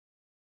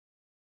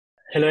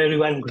Hello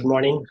everyone, good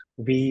morning.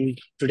 We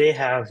today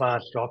have our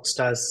rock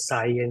stars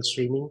Sai and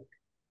Srini,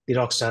 the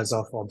rock stars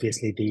of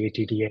obviously the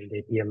ATD and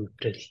APM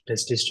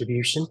test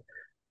distribution.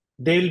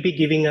 They will be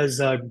giving us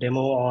a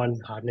demo on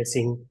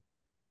harnessing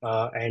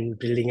and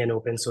building an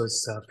open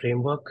source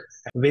framework.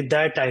 With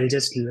that, I'll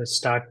just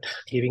start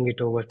giving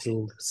it over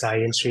to Sai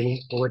and Srini.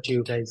 Over to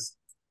you guys.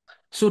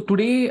 So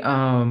today,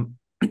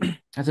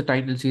 as the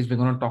title says, we're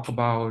going to talk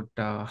about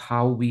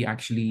how we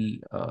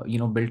actually,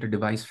 built a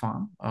device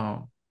farm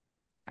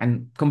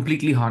and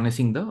completely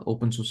harnessing the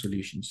open source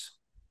solutions.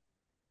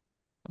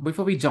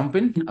 Before we jump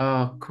in,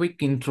 a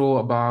quick intro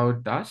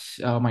about us.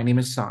 My name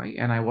is Sai,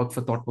 and I work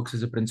for ThoughtWorks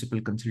as a principal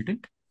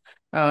consultant.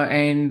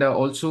 And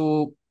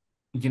also,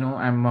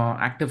 I'm an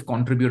active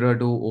contributor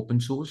to open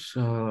source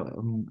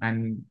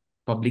and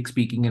public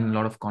speaking in a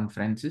lot of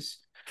conferences,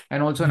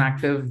 and also an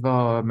active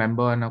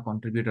member and a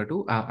contributor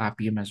to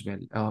APM as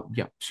well.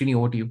 Yeah, Srini,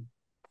 over to you.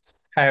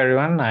 Hi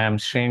everyone, I am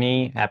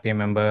Srini, Appium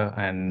member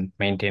and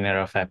maintainer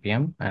of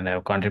Appium, and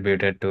I've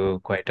contributed to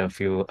quite a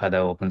few other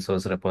open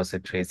source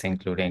repositories,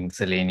 including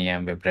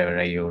Selenium,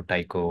 WebDriver.io,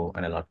 Tycho,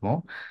 and a lot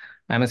more.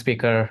 I'm a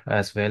speaker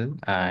as well,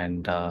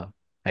 and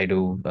I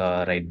do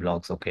write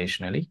blogs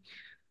occasionally,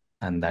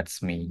 and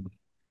that's me.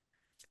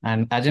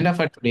 And agenda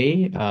for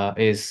today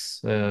is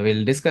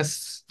we'll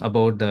discuss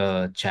about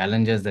the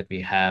challenges that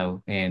we have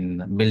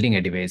in building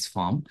a device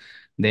farm,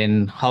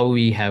 then how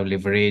we have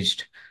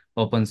leveraged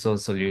open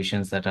source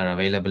solutions that are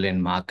available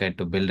in market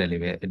to build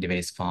a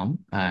device farm,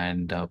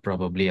 and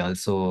probably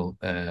also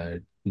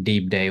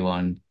deep dive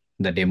on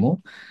the demo,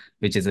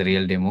 which is a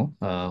real demo.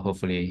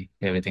 Hopefully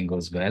everything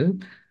goes well.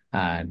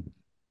 And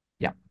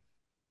yeah.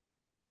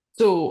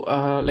 So,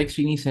 like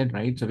Srini said,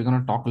 right? So, we're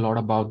going to talk a lot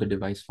about the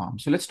device farm.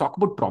 So, let's talk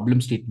about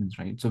problem statements,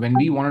 right? So, when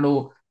we wanted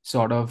to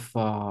sort of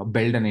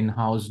build an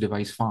in-house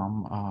device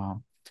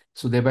farm,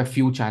 so there were a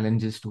few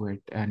challenges to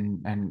it,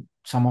 and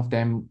some of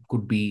them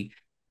could be,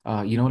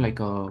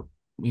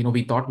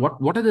 we thought,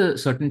 what are the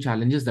certain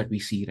challenges that we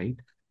see, right?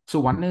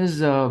 So, one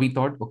is we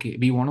thought, okay,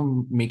 we want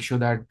to make sure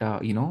that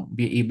we're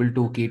able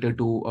to cater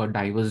to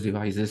diverse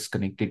devices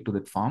connected to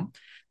that farm,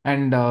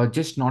 and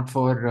just not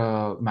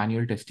for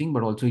manual testing,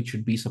 but also it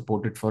should be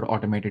supported for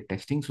automated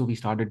testing. So we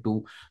started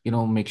to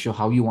make sure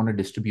how you want to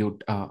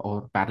distribute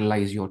or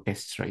parallelize your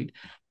tests, right?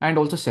 And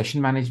also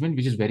session management,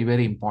 which is very,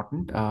 very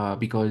important,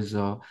 because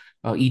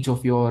each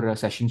of your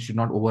sessions should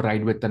not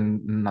override with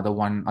another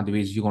one,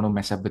 otherwise you're going to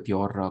mess up with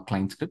your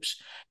client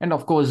scripts. And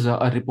of course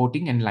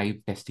reporting and live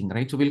testing,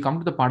 right? So we'll come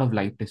to the part of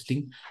live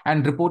testing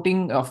and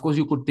reporting. Of course,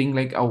 you could think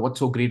like, oh, what's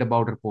so great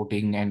about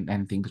reporting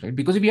and things, right?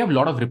 Because we have a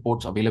lot of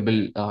reports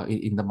available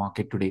in the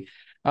market today.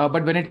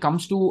 But when it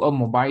comes to a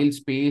mobile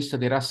space,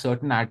 there are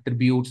certain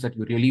attributes that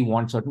you really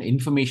want, certain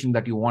information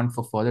that you want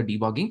for further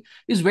debugging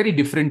is very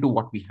different to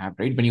what we have,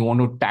 right? When you want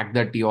to tag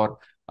that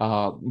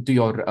to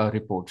your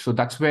report. So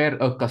that's where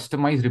a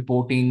customized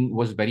reporting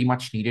was very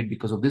much needed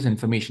because of this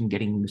information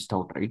getting missed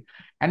out, right?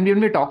 And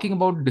when we're talking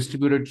about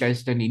distributed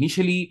test, and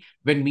initially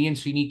when me and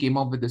Srini came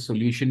up with the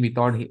solution, we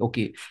thought, hey,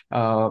 okay,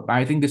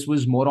 I think this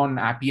was more on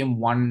Appium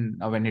 1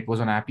 when it was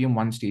on Appium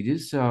 1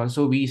 stages.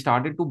 So we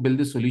started to build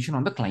the solution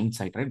on the client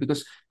side, right?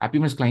 Because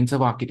Appium is client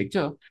server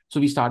architecture. So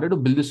we started to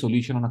build the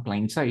solution on a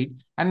client side.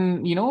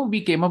 And,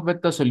 we came up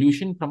with the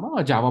solution from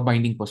a Java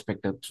binding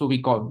perspective. So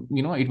we called,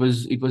 it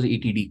was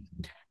ATD.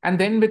 And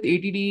then with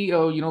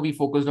ATD, we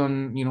focused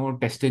on,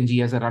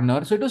 TestNG as a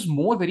runner. So it was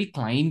more very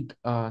client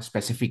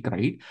specific,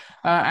 right?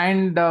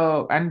 And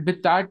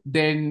with that,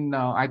 then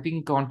I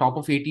think on top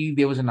of ATD,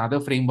 there was another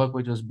framework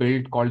which was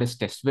built called as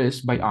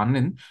TestWiz by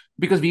Anand,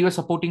 because we were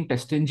supporting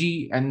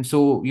TestNG. And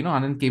so,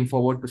 Anand came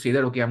forward to say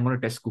that, okay, I'm going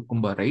to test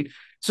Cucumber, right?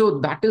 So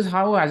that is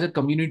how, as a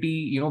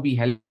community, we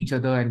help each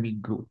other and we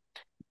grew.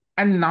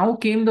 And now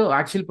came the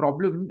actual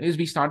problem is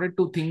we started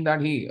to think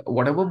that, hey,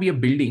 whatever we are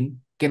building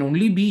can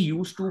only be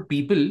used to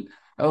people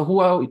who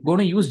are going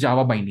to use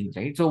Java bindings,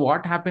 right? So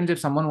what happens if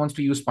someone wants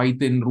to use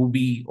Python,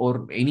 Ruby,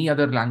 or any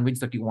other language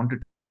that you want to?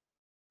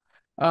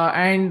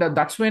 And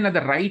that's when at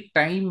the right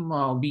time,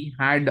 we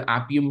had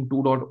Appium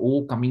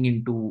 2.0 coming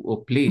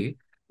into play,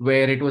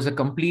 where it was the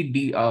complete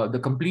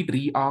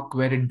rearc,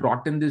 where it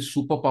brought in the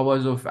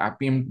superpowers of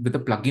Appium with a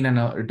plugin and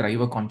a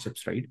driver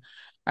concepts, right?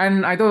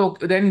 And I thought,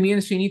 then me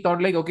and Srini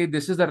thought like, okay,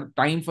 this is the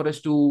time for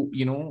us to,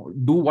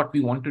 do what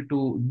we wanted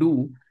to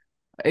do,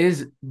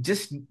 is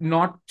just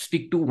not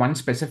stick to one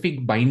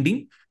specific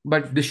binding,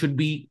 but this should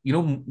be,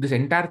 this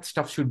entire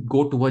stuff should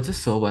go towards a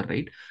server,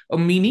 right?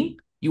 Meaning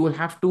you will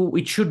have to,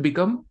 it should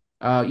become,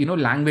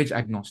 language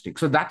agnostic.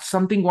 So that's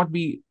something what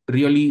we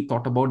really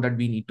thought about, that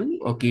we need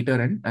to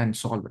cater and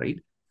solve, right?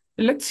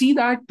 Let's see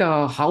that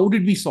how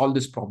did we solve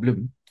this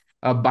problem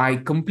by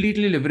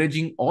completely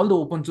leveraging all the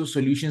open source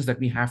solutions that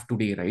we have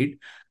today, right?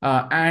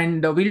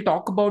 And we'll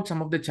talk about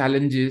some of the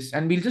challenges,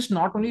 and we'll just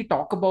not only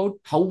talk about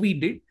how we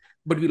did,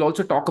 but we'll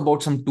also talk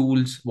about some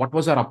tools, what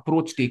was our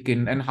approach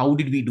taken, and how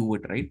did we do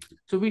it, right?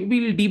 So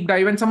we'll deep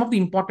dive and some of the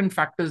important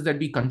factors that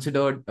we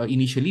considered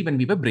initially when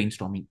we were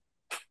brainstorming.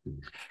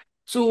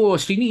 So,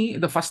 Srini,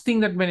 the first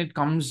thing that when it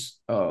comes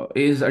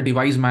is a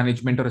device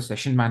management or a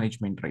session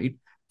management, right?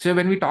 So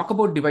when we talk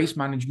about device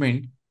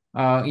management,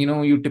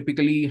 you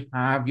typically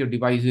have your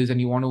devices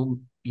and you want to,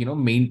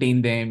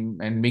 maintain them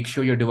and make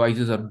sure your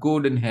devices are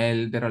good in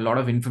health. There are a lot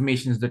of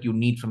informations that you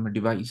need from a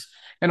device.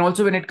 And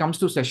also when it comes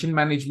to session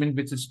management,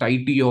 which is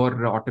tied to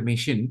your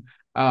automation,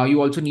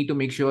 you also need to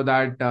make sure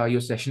that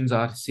your sessions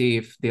are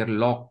safe, they're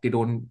locked, they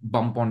don't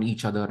bump on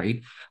each other,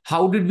 right?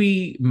 How did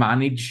we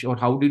manage, or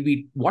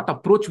what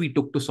approach we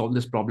took to solve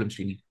this problem,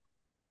 Srini?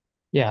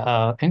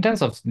 Yeah, in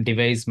terms of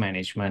device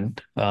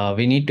management,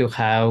 we need to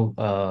have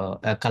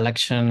a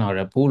collection or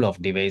a pool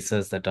of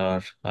devices that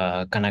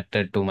are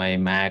connected to my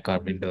Mac or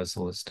Windows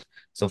host.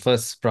 So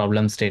first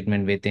problem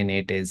statement within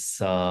it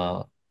is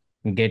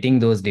getting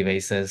those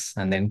devices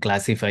and then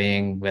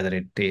classifying whether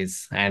it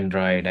is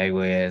Android,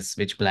 iOS,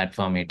 which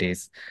platform it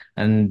is.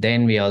 And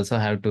then we also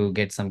have to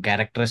get some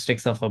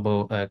characteristics of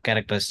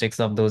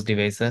those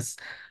devices,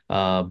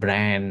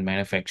 brand,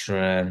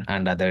 manufacturer,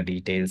 and other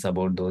details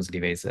about those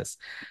devices.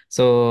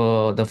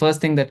 So the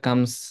first thing that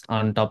comes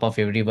on top of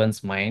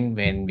everyone's mind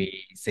when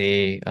we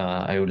say,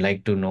 I would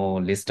like to know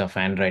list of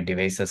Android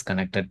devices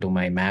connected to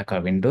my Mac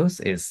or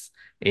Windows is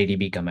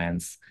ADB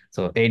commands.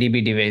 So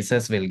ADB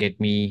devices will get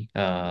me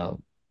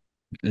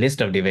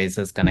list of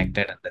devices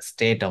connected and the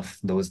state of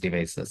those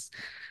devices.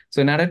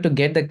 So in order to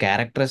get the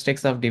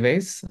characteristics of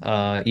device,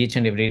 each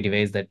and every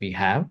device that we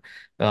have,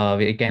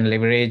 we can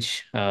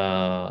leverage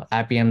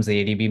Appium's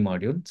ADB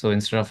module. So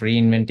instead of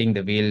reinventing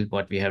the wheel,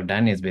 what we have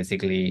done is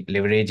basically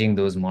leveraging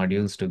those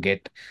modules to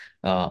get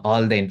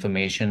all the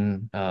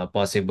information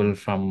possible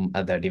from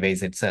the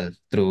device itself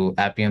through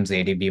Appium's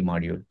ADB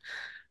module.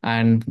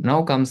 And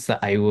now comes the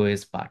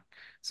iOS part.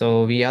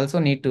 So we also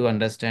need to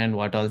understand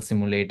what all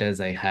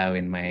simulators I have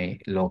in my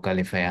local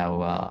if I have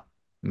a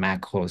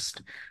Mac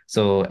host.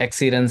 So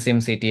xrun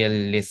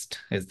simctl list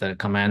is the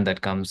command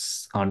that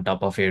comes on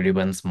top of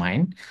everyone's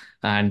mind.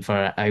 And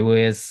for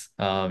iOS,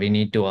 we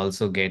need to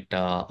also get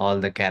all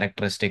the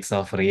characteristics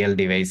of real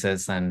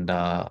devices and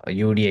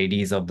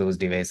UDIDs of those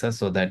devices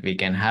so that we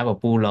can have a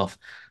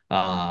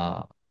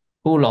uh,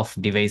 pool of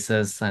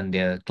devices and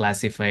they're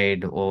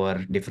classified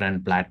over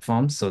different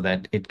platforms so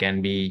that it can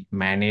be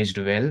managed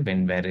well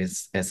when there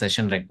is a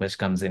session request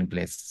comes in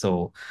place.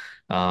 So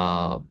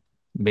uh,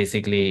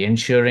 basically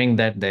ensuring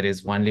that there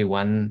is only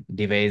one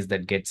device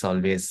that gets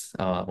always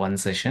one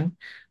session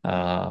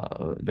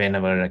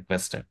whenever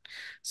requested.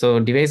 So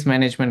device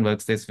management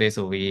works this way.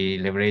 So we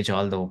leverage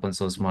all the open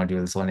source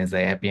modules. One is the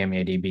Appium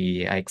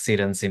ADB,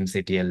 xrun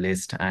simctl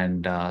list,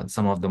 and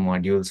some of the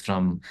modules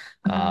from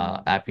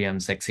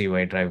Appium Sexy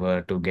UI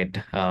driver to get,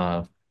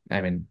 to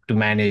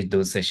manage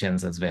those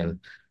sessions as well.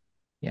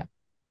 Yeah.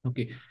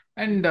 Okay.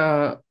 And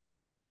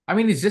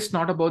it's just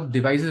not about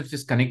devices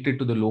just connected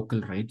to the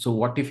local, right? So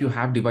what if you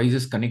have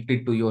devices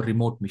connected to your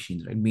remote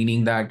machines, right?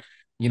 Meaning that,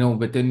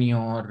 within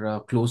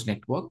your closed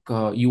network,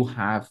 you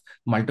have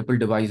multiple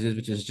devices,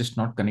 which is just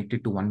not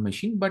connected to one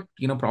machine, but,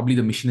 probably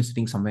the machine is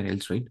sitting somewhere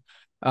else, right?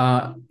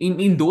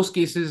 In those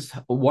cases,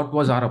 what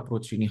was our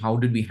approach, Srini? How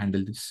did we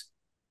handle this?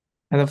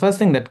 And the first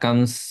thing that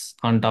comes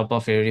on top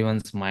of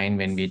everyone's mind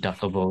when we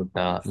talk about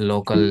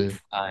local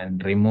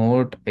and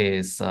remote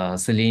is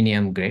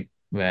Selenium Grid,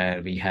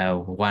 where we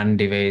have one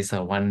device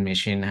or one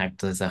machine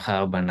acts as a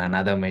hub and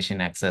another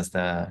machine acts as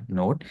the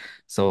node.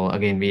 So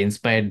again, we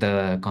inspired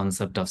the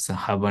concept of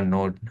hub and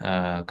node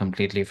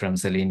completely from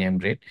Selenium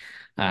Grid.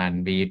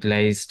 And we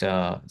utilized,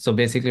 so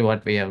basically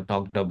what we have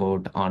talked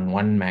about on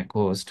one Mac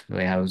host,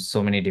 we have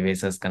so many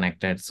devices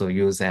connected. So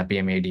use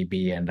Appium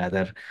ADB and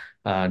other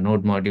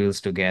node modules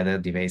to gather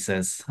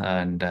devices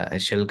and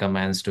shell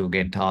commands to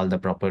get all the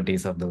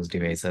properties of those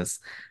devices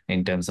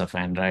in terms of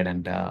Android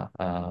and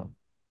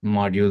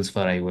modules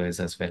for iOS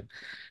as well.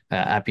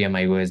 Appium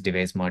iOS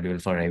device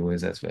module for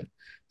iOS as well.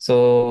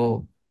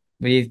 So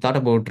we thought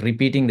about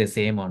repeating the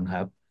same on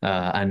Hub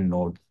and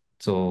Node.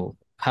 So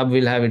Hub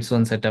will have its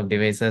own set of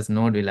devices.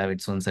 Node will have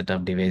its own set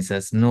of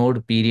devices.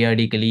 Node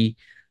periodically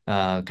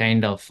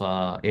kind of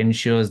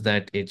ensures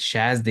that it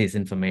shares this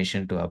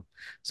information to Hub.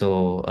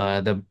 So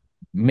the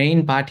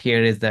main part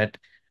here is that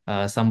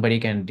somebody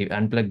can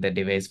unplug the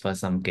device for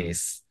some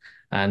case,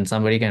 and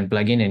somebody can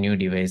plug in a new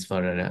device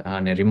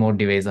on a remote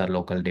device or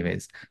local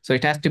device. So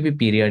it has to be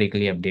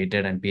periodically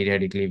updated and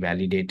periodically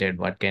validated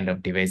what kind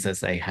of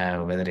devices I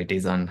have, whether it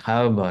is on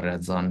Hub or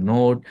it's on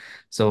Node.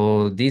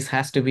 So this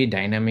has to be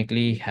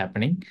dynamically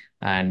happening.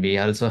 And we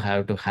also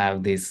have to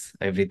have this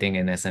everything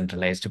in a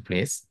centralized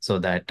place so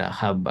that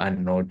Hub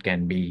and Node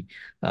can be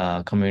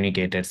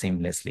communicated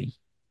seamlessly.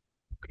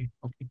 Okay.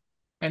 Okay.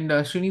 And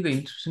Srini, the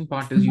interesting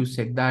part is you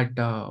said that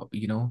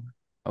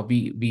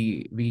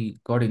we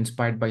got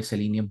inspired by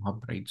Selenium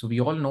Hub, right? So we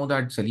all know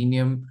that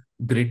Selenium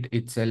Grid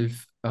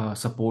itself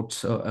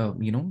supports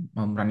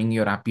running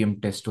your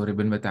Appium test or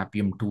even with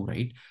Appium 2,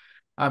 right?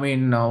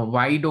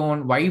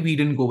 Why we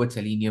didn't go with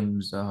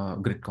Selenium's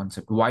grid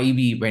concept? Why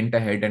we went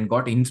ahead and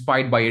got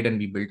inspired by it and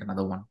we built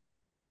another one?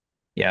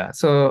 Yeah,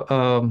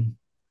 so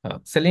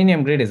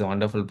Selenium Grid is a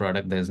wonderful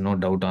product. There's no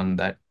doubt on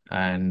that.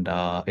 and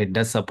it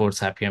does support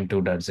Appium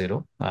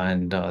 2.0,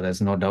 and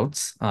there's no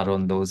doubts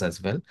around those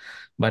as well.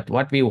 But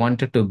what we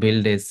wanted to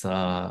build is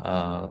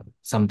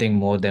something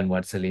more than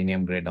what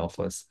Selenium Grid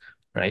offers,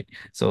 right?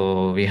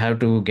 So we have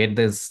to get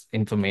this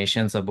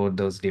informations about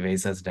those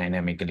devices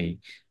dynamically.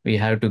 We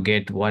have to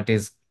get what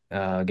is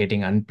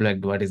getting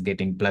unplugged, what is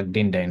getting plugged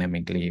in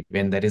dynamically.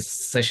 When there is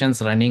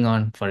sessions running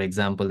on, for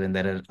example, when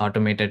there are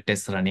automated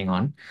tests running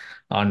on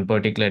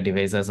particular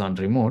devices on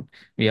remote,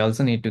 we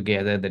also need to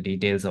gather the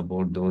details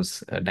about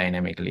those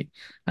dynamically.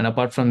 And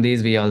apart from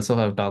these, we also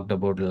have talked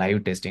about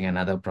live testing and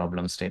other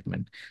problem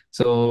statement.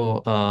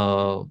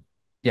 So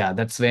yeah,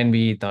 that's when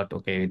we thought,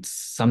 okay, it's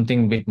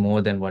something bit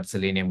more than what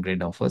Selenium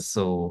Grid offers.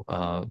 So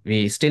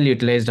we still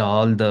utilized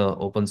all the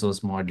open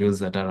source modules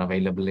that are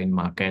available in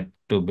market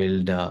to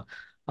build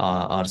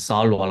or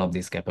solve all of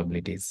these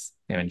capabilities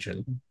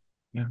eventually.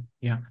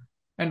 Yeah.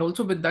 And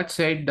also with that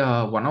said,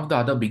 one of the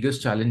other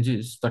biggest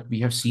challenges that we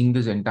have seen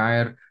this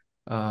entire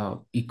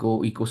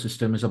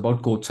ecosystem is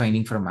about code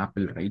signing from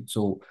Apple, right?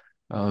 So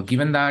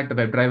given that the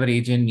WebDriver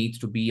agent needs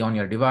to be on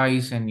your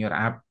device and your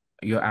app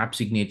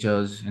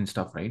signatures and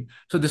stuff, right?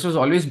 So this is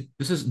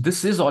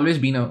always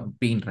been a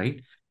pain, right?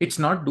 It's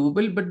not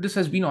doable, but this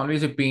has been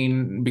always a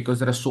pain because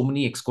there are so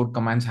many Xcode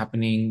commands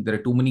happening. There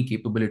are too many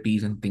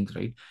capabilities and things,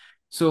 right?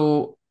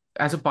 So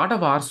as a part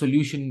of our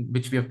solution,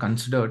 which we have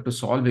considered to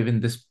solve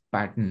even this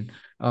pattern,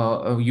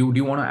 do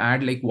you want to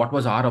add like what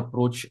was our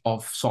approach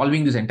of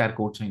solving this entire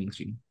code signing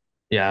stream?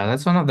 Yeah,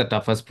 that's one of the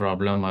toughest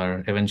problem,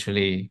 or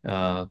eventually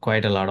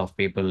quite a lot of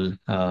people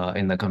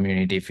in the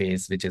community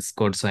face, which is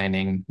code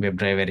signing,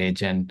 WebDriver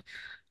agent,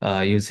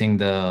 using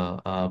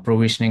the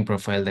provisioning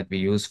profile that we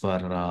use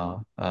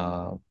for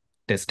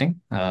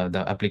testing,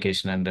 the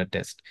application under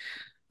test.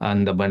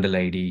 And the bundle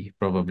ID,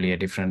 probably a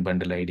different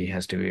bundle ID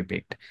has to be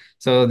picked.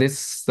 So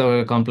this is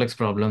a complex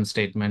problem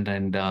statement,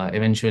 and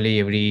eventually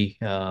every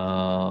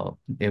now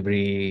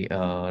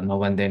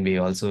and then we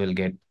also will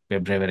get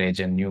WebDriver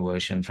agent new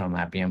version from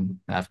Appium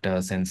after,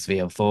 since we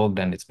have forked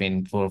and it's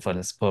been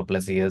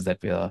 4+ years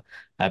that we are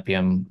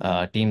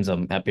Appium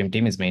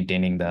team is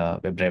maintaining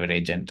the WebDriver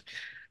agent.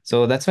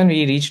 So that's when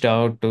we reached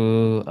out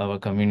to our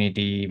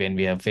community when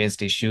we have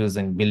faced issues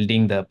in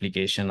building the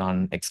application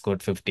on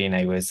Xcode 15,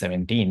 iOS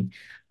 17.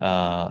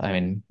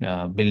 Building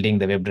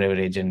the WebDriver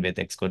agent with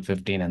Xcode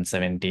 15 and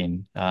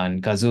 17.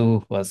 And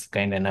Kazoo was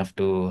kind enough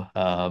to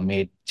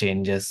make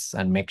changes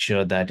and make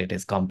sure that it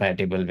is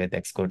compatible with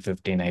Xcode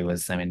 15, iOS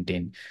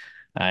 17.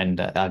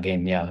 And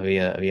again, yeah, we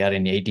are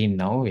in 18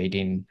 now,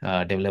 18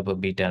 developer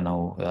beta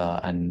now,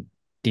 and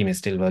team is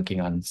still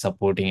working on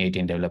supporting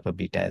 18 developer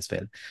beta as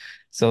well.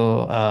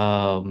 So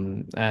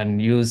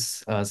and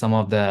use some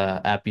of the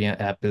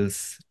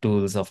Apple's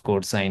tools of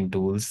code sign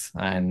tools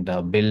and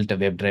build a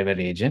WebDriver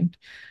agent.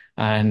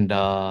 And there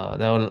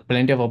are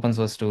plenty of open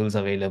source tools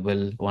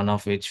available. One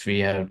of which we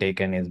have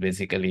taken is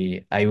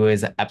basically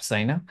iOS app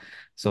signer.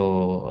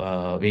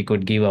 So we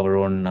could give our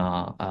own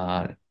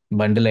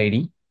bundle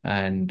ID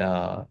and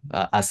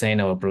assign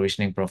our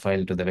provisioning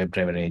profile to the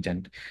WebDriver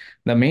agent.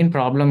 The main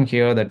problem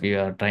here that we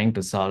are trying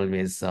to solve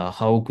is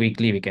how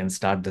quickly we can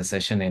start the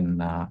session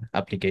in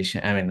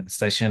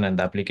session and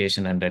the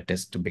application under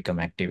test to become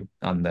active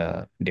on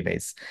the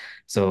device.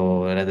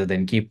 So rather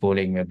than keep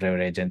polling,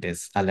 WebDriver agent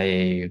is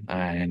alive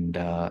and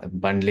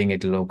bundling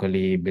it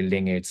locally,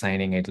 building it,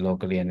 signing it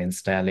locally, and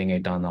installing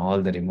it on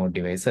all the remote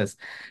devices.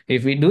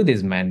 If we do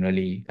this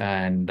manually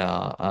and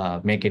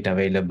make it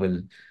available,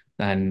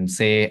 and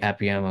say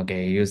Appium,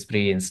 okay, use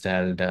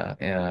pre-installed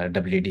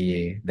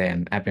WDA,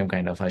 then Appium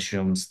kind of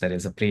assumes there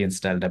is a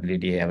pre-installed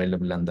WDA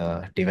available on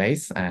the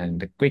device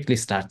and quickly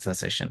starts the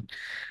session.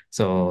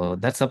 So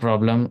that's a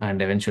problem.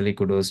 And eventually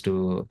kudos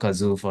to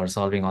Kazoo for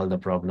solving all the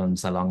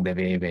problems along the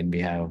way when we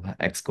have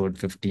Xcode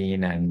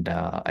 15 and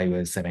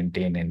iOS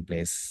 17 in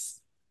place.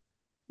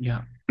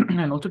 Yeah.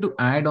 And also to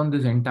add on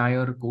this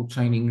entire code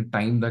signing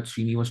time that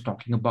Srini was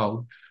talking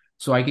about,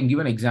 so I can give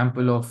an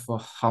example of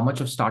how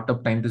much of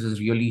startup time this has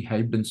really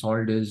helped and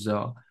solved is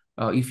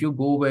if you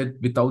go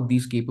without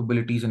these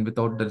capabilities and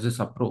without this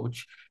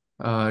approach,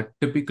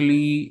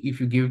 typically if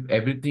you give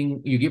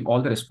everything, you give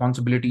all the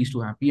responsibilities to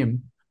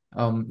Appium,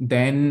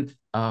 then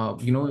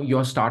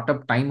your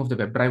startup time of the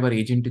WebDriver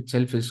agent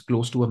itself is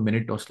close to a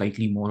minute or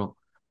slightly more.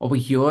 Over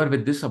here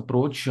with this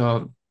approach,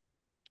 the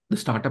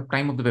startup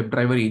time of the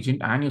WebDriver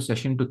agent and your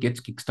session to get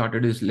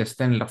kickstarted is less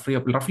than roughly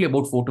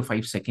about 4 to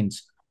 5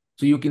 seconds.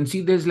 So you can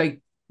see there's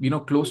like,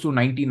 close to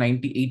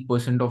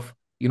 98% of,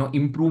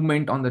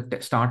 improvement on the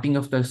starting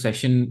of the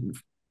session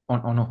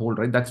on a whole,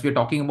 right? That's we're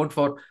talking about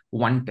for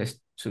one test.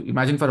 So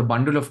imagine for a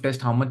bundle of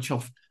tests, how much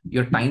of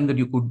your time that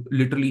you could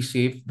literally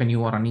save when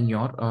you are running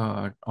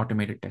your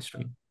automated test,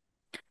 right?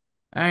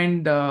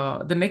 And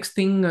the next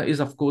thing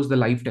is, of course, the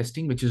live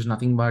testing, which is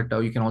nothing but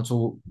you can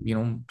also,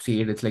 say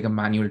it's like a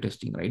manual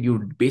testing, right?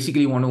 You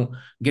basically want to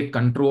get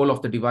control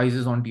of the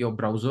devices onto your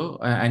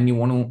browser, and you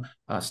want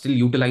to still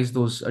utilize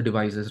those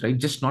devices, right?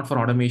 Just not for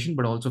automation,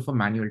 but also for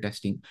manual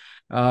testing.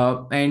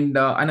 And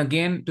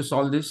again, to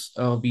solve this,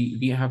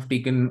 we have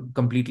taken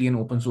completely an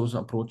open source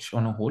approach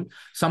on a whole.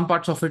 Some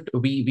parts of it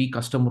we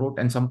custom wrote,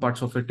 and some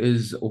parts of it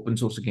is open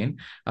source again.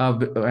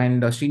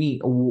 And Srini,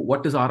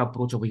 what is our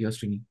approach over here,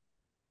 Srini?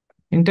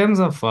 In terms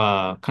of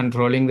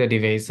controlling the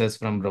devices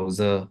from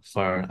browser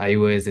for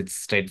iOS, it's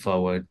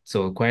straightforward.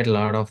 So quite a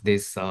lot of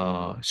this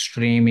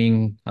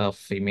streaming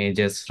of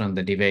images from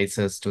the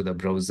devices to the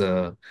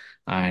browser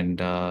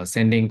and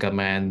sending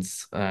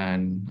commands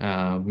and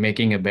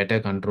making a better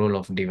control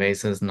of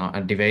devices, not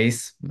a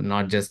device,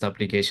 not just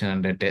application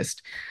under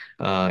test,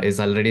 is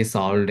already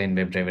solved in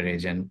WebDriver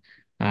agent.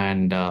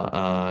 And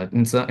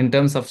in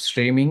terms of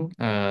streaming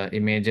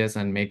images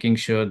and making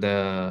sure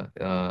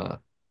the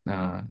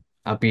uh,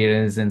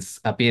 appearance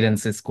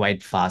is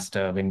quite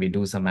faster when we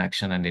do some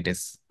action, and it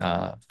is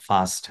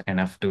fast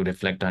enough to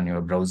reflect on your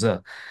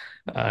browser.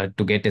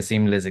 To get a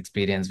seamless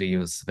experience, we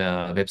use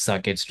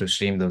WebSockets to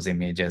stream those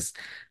images.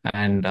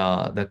 And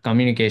the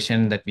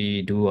communication that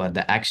we do, or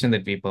the action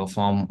that we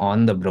perform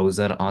on the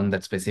browser on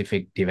that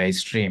specific device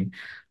stream,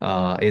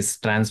 is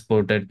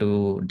transported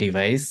to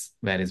device,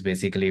 where is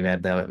basically where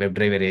the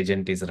WebDriver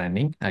agent is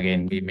running.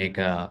 Again, we make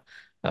a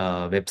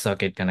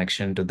WebSocket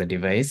connection to the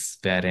device,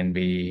 wherein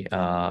we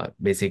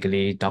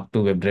basically talk to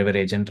WebDriver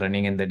agent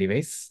running in the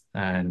device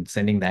and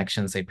sending the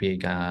actions API.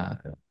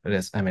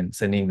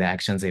 Sending the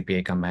actions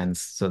API commands,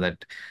 so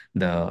that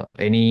the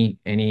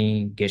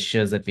any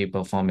gestures that we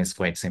perform is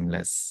quite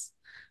seamless.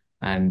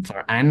 And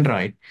for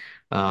Android,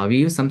 we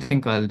use something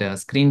called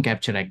screen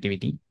capture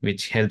activity,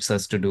 which helps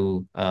us to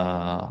do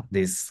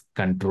this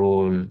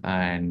control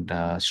and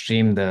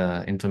stream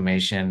the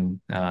information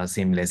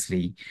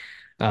seamlessly.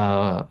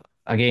 Uh,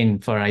 Again,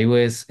 for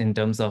iOS, in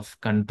terms of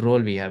control,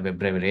 we have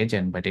WebDriver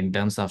agent, but in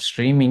terms of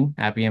streaming,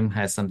 Appium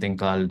has something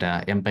called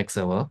MPEG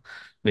server,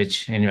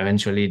 which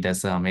eventually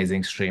does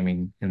amazing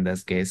streaming in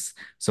this case.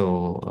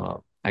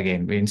 So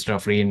again, instead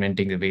of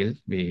reinventing the wheel,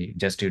 we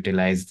just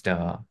utilized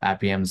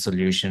Appium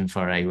solution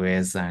for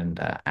iOS, and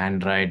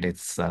Android.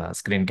 It's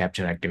screen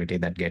capture activity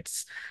that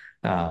gets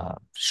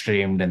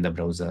streamed in the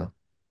browser.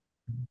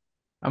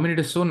 I mean, it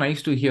is so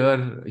nice to hear,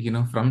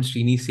 from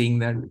Srini saying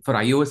that for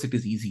iOS it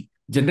is easy.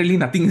 Generally,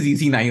 nothing is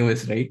easy in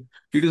iOS, right?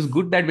 It is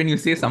good that when you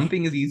say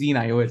something is easy in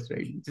iOS,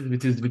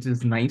 right? Which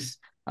is nice.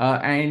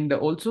 And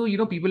also,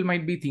 people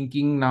might be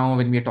thinking now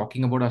when we are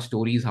talking about our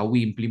stories, how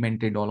we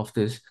implemented all of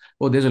this.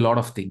 Oh, there's a lot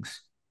of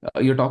things.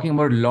 You're talking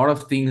about a lot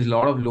of things, a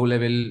lot of low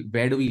level.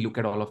 Where do we look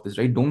at all of this,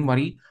 right? Don't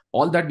worry.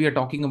 All that we are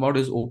talking about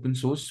is open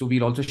source. So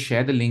we'll also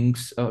share the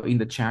links in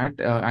the chat,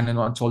 and then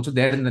it's also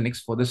there in the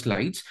next further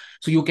slides.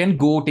 So you can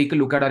go take a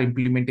look at our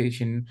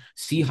implementation,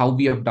 see how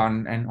we have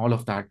done, and all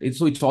of that.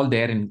 So it's all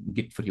there in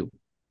Git for you.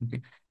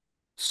 Okay.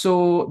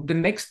 So the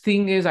next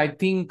thing is, I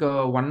think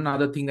one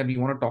other thing that we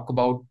want to talk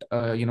about.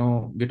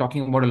 We're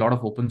talking about a lot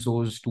of open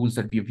source tools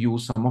that we've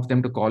used. Some of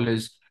them to call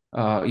is,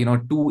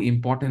 two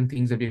important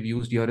things that we've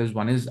used here is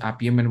one is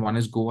Appium and one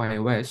is Go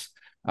iOS.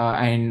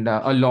 And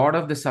a lot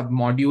of the sub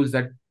modules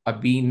that are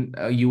being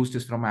used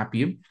is from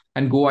Appium,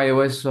 and Go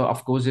iOS.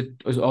 Of course,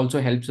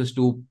 also helps us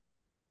to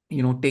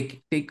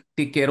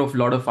take care of a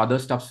lot of other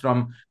stuff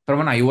from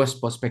an iOS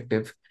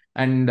perspective.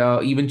 And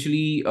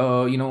eventually,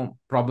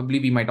 probably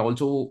we might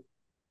also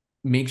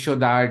make sure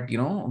that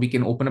we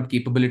can open up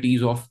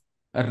capabilities of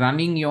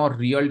running your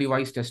real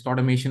device test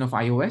automation of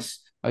iOS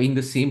in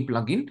the same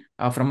plugin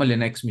from a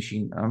Linux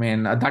machine. I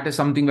mean, that is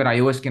something where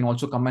iOS can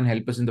also come and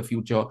help us in the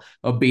future,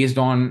 based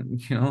on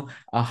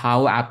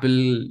how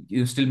Apple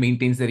still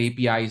maintains their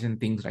APIs and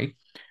things, right?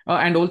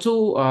 And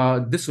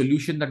also, the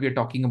solution that we're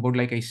talking about,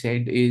 like I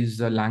said, is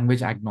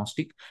language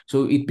agnostic.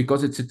 So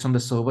because it sits on the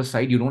server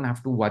side, you don't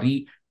have to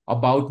worry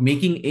about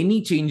making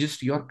any changes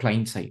to your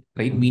client side,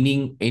 right?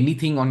 Meaning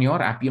anything on your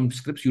Appium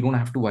scripts, you don't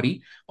have to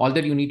worry. All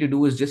that you need to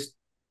do is just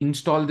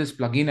install this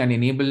plugin and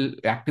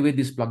activate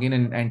this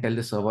plugin, and tell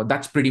the server.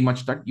 That's pretty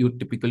much that you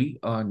typically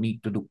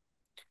need to do.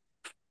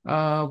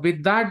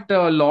 With that,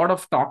 a lot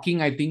of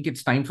talking, I think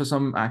it's time for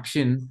some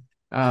action.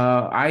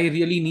 I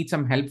really need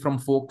some help from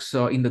folks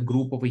in the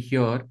group over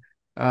here.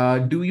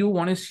 Do you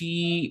want to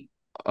see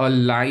a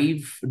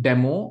live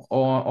demo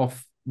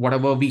of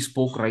whatever we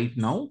spoke right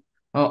now?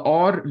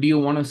 Or do you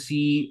want to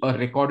see a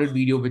recorded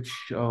video which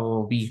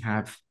we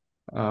have?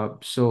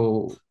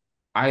 So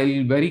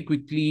I'll very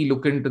quickly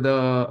look into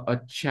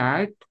the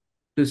chat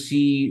to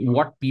see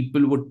what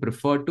people would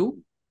prefer to.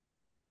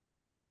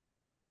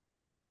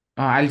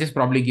 I'll just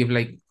probably give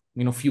like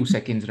few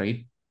seconds,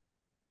 right?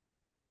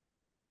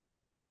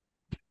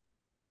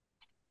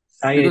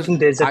 I Because think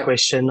there's a I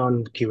question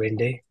on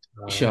Q&A.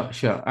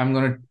 sure, I'm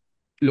gonna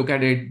look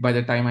at it by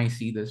the time I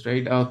see this,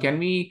 right? Can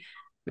we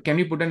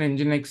put an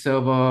Nginx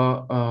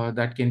server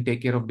that can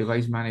take care of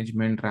device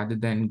management rather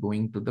than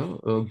going to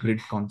the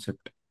grid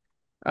concept?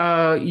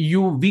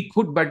 We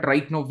could, but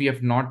right now we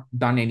have not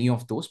done any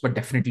of those, but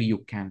definitely you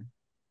can.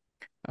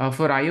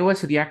 For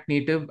iOS React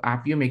Native,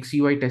 Appium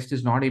XUI test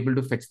is not able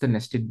to fetch the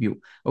nested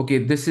view. Okay,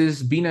 this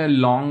has been a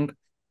long,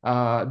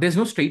 there's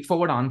no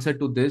straightforward answer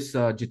to this,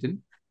 Jitin.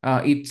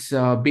 It's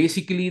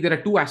basically, there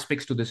are two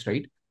aspects to this,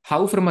 right?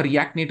 How, from a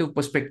React Native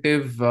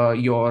perspective,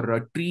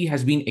 your tree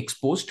has been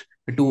exposed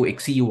to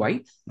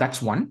XUI.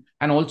 That's one.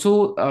 And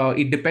also,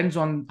 it depends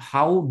on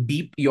how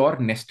deep your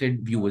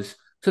nested view is.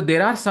 So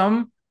there are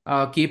some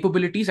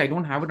capabilities, I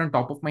don't have it on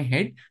top of my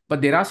head,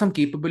 but there are some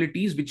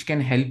capabilities which can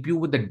help you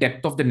with the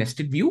depth of the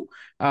nested view.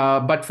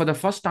 But for the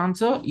first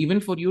answer, even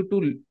for you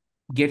to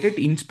get it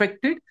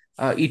inspected,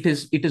 it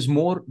is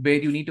more where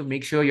you need to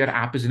make sure your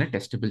app is in a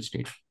testable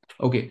state.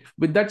 Okay.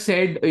 With that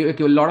said,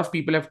 okay, a lot of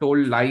people have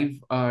told live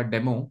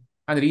demo,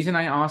 and the reason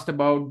I asked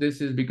about this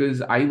is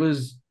because I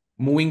was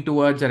moving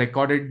towards a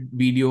recorded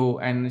video,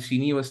 and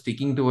Srini was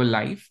sticking to a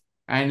live.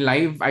 And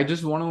live, I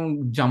just want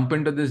to jump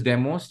into this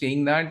demo,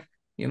 saying that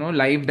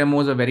live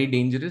demos are very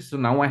dangerous. So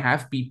now I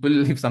have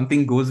people if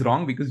something goes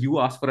wrong because you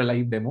asked for a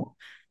live demo.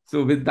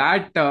 So with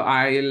that,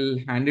 I'll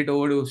hand it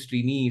over to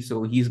Srini.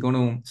 So he's going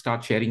to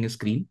start sharing his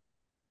screen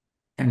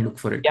and look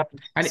for it. Yep.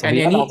 And, So and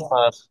we all any have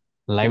a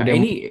live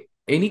demo.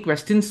 any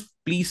questions,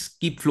 please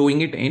keep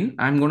flowing it in.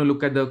 I'm going to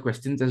look at the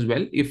questions as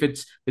well. If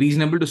it's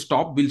reasonable to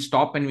stop, we'll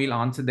stop and we'll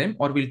answer them,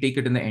 or we'll take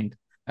it in the end.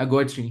 Go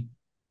ahead, Srini.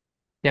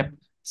 Yep.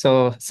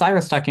 So Sai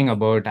was talking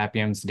about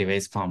Appium's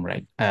device form,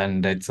 right?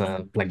 And it's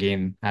a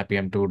plugin,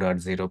 Appium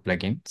 2.0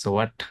 plugin. So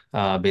what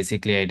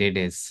basically I did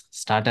is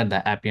started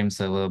the Appium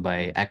server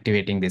by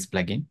activating this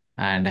plugin.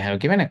 And I have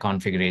given a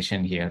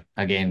configuration here.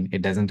 Again,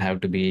 it doesn't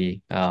have to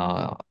be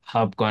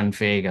hub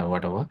config or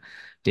whatever.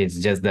 It's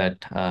just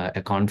that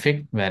a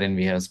config wherein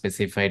we have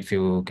specified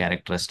few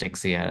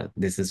characteristics here.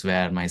 This is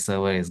where my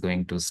server is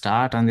going to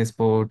start on this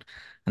port,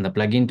 and the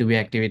plugin to be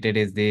activated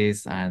is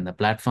this, and the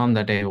platform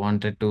that I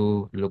wanted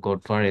to look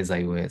out for is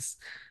iOS.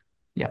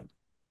 Yeah.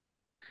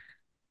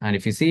 And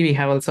if you see, we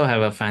also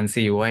have a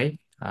fancy UI,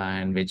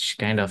 and which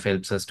kind of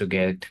helps us to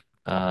get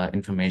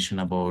information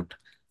about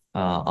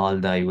all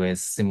the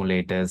iOS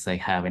simulators I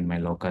have in my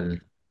local.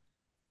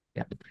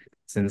 Yeah.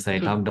 Since I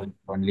talked about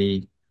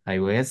only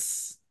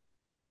iOS.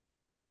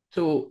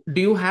 So do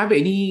you have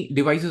any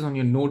devices on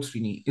your node,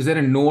 Srini? Is there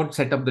a node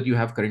setup that you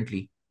have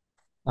currently?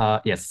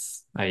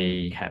 Yes,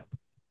 I have.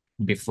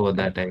 Before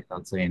that, I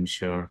also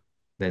ensure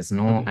there's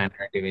no Okay.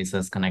 Android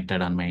devices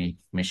connected on my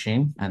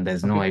machine, and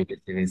there's no Okay.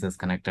 iOS devices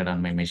connected on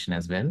my machine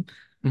as well.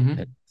 Mm-hmm.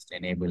 Just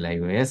enable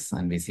iOS,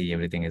 and we see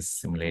everything is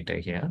simulator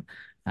here.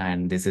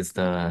 And this is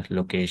the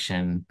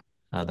location,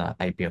 the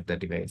IP of the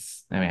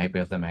device, I mean, IP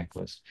of the Mac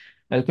first.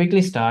 I'll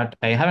quickly start.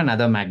 I have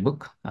another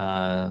MacBook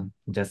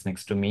just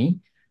next to me.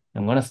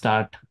 I'm going to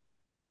start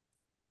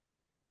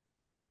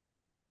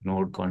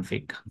node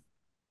config.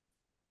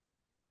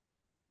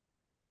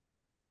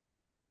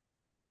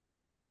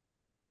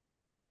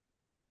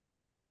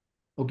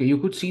 Okay, you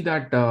could see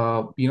that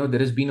there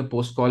has been a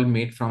post call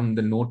made from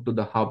the node to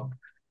the hub,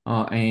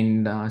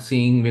 and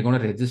saying we're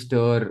going to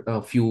register a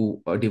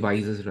few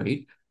devices,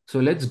 right? So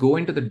let's go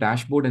into the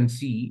dashboard and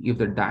see if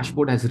the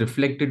dashboard has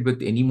reflected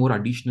with any more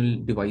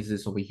additional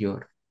devices over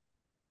here.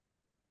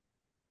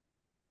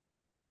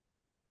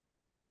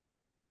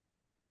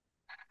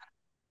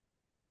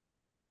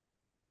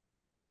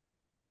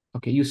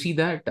 Okay, you see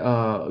that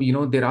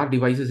there are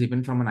devices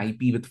even from an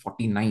IP with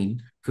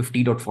 49,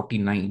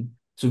 50.49.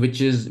 So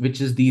which is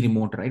the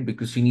remote, right?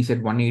 Because Srini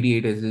said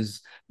 188 is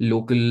his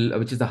local,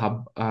 which is the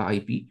hub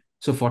IP.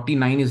 So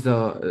 49 is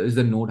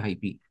the node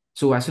IP.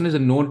 So as soon as the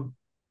node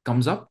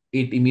comes up,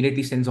 it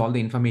immediately sends all the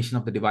information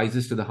of the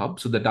devices to the hub.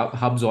 So the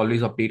hub's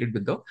always updated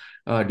with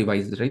the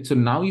devices, right? So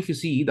now if you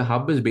see, the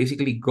hub is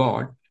basically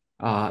got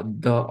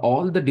the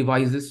all the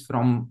devices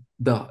from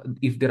the,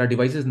 if there are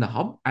devices in the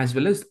hub, as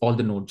well as all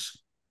the nodes.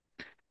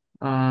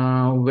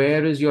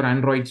 Where is your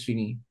Android,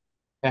 Srini?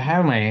 I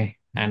have my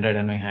Android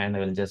in my hand. I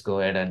will just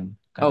go ahead and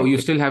Oh, connect you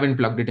it. still haven't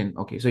plugged it in.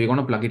 Okay, so you're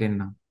gonna plug it in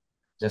now.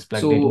 Just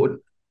plugged it in. So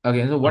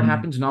again, so what Um,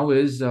 happens now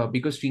is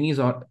because Srini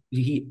is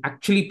he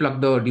actually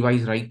plugged the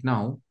device right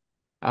now.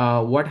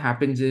 What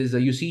happens is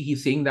you see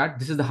he's saying that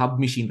this is the hub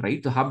machine,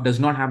 right? The hub does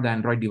not have the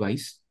Android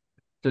device.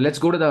 So let's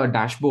go to the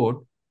dashboard.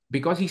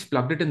 Because he's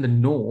plugged it in the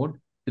node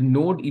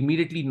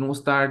immediately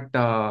knows that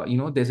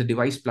there's a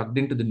device plugged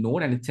into the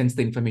node, and it sends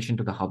the information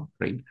to the hub,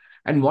 right?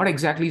 And what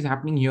exactly is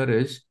happening here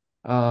is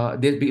there'll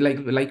be,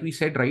 like we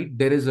said, right?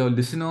 There is a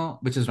listener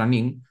which is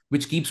running,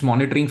 which keeps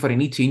monitoring for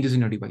any changes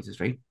in your devices,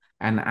 right?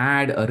 And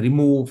add,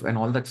 remove, and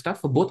all that stuff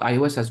for both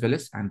iOS as well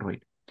as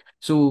Android.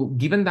 So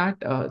given that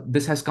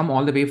this has come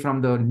all the way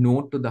from the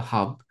node to the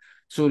hub,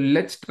 so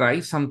let's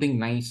try something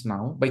nice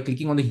now by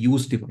clicking on the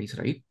use device,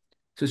 right?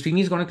 So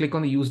Srini is going to click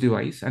on the use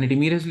device, and it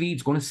immediately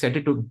it's going to set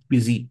it to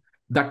busy.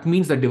 That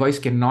means the device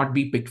cannot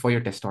be picked for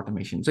your test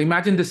automation. So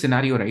imagine this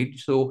scenario, right?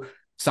 So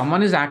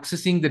someone is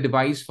accessing the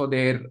device for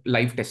their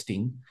live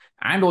testing,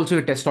 and also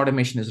your test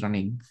automation is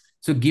running.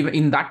 So given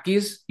in that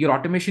case, your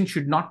automation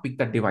should not pick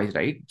that device,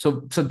 right?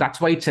 So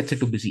that's why it sets it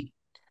to busy.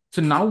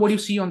 So now what you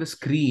see on the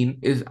screen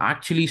is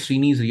actually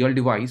Srini's real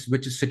device,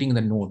 which is sitting in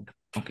the node.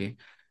 Okay.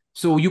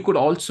 So you could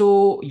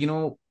also,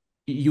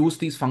 use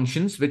these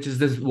functions, which is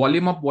this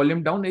volume up,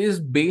 volume down is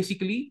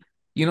basically,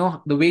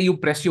 the way you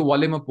press your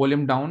volume up,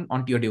 volume down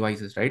onto your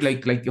devices, right?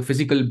 Like your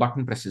physical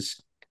button presses.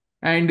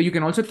 And you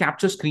can also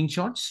capture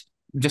screenshots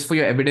just for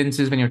your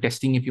evidences when you're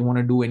testing. If you want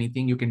to do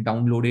anything, you can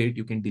download it,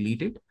 you can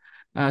delete it.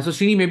 So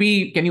Srini,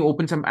 maybe can you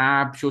open some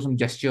app, show some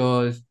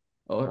gestures,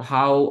 or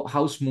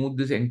how smooth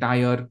this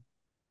entire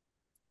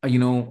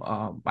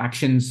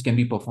actions can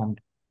be performed.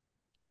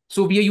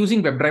 So we are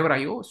using WebDriver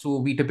IO. So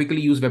we typically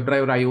use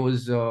WebDriver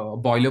IO's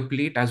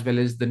boilerplate as well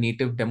as the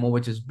native demo,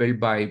 which is built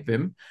by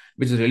Vim,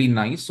 which is really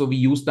nice. So we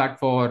use that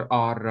for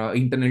our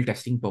internal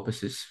testing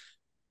purposes.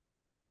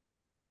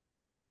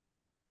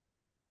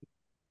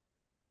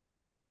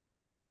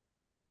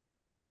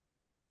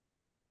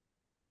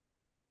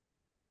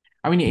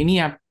 I mean, any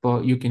app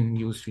you can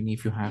use, Srini,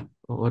 if you have,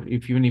 or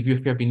if you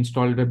have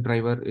installed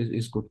WebDriver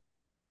is good.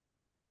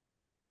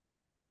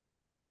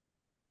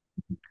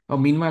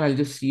 Meanwhile, I'll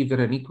just see if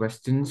there are any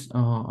questions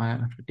I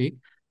have to take.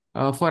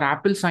 For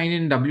Apple sign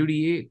in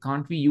WDA,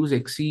 can't we use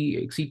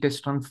XE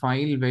test run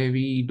file where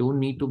we don't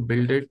need to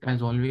build it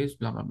as always?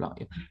 Blah blah blah.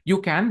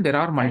 You can. There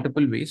are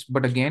multiple ways,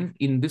 but again,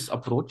 in this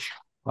approach,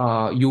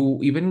 you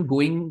even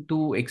going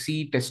to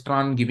XE test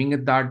run, giving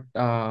it that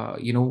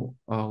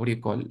what do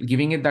you call?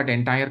 Giving it that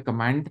entire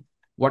command.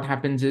 What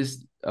happens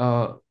is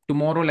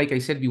tomorrow, like I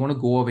said, we want to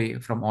go away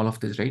from all of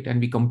this, right? And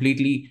we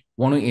completely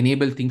want to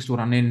enable things to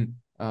run in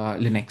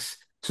Linux.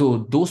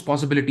 So those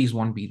possibilities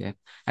won't be there.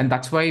 And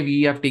that's why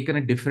we have taken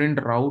a different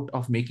route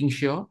of making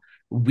sure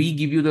we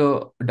give you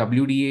the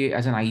WDA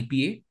as an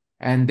IPA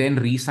and then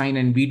resign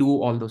and we do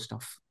all those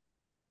stuff.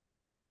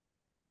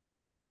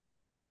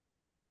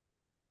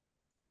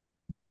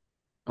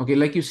 Okay,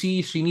 like you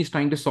see, Srini is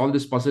trying to solve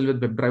this puzzle with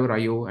WebDriver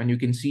IO, and you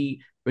can see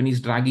when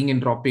he's dragging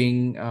and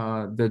dropping,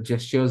 the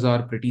gestures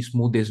are pretty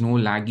smooth. There's no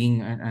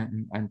lagging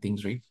and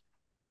things, right?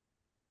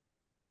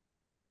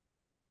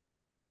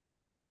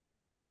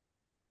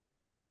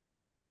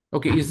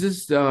 Okay, is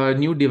this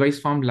new device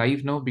farm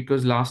live now?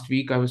 Because last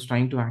week I was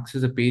trying to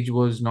access the page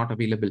was not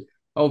available.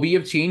 Oh, we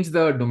have changed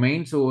the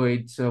domain, so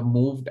it's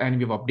moved and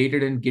we've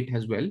updated in Git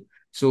as well.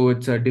 So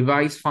it's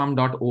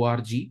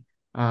devicefarm.org.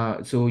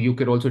 So you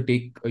could also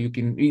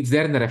it's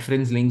there in the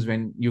reference links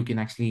when you can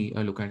actually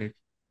look at it.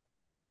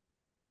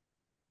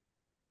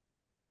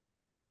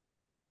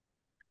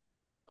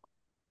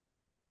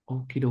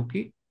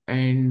 Okay.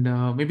 And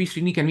maybe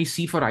Srini, can we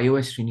see for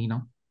iOS, Srini,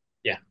 now?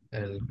 Yeah,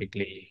 I'll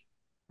quickly.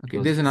 Okay,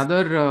 there's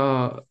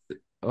another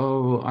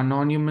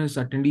anonymous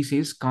attendee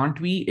says, can't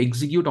we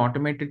execute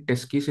automated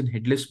test case in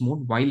headless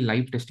mode while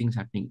live testing is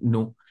happening?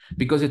 No,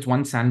 because it's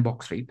one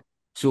sandbox, right?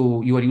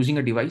 So you are using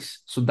a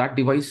device. So that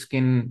device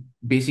can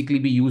basically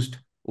be used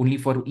only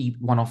for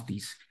one of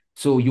these.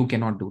 So you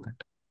cannot do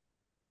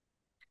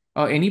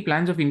that. Any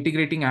plans of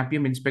integrating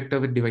Appium Inspector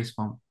with device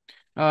farm?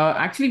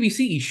 Actually, we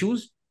see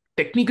issues.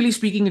 Technically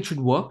speaking, it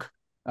should work.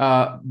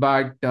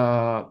 But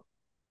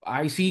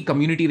I see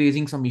community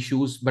raising some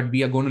issues, but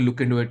we are going to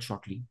look into it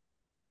shortly.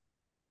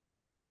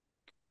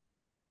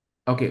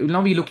 Okay,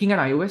 now we're looking at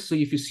iOS. So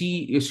if you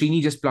see,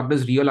 Srini just plugged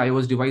his real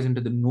iOS device into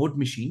the node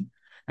machine.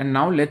 And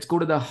now let's go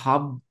to the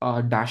hub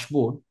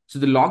dashboard. So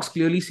the logs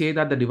clearly say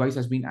that the device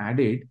has been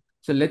added.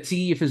 So let's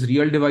see if his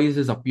real device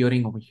is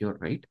appearing over here,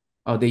 right?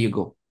 There you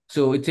go.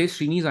 So it says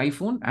Srini's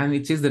iPhone and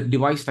it says the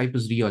device type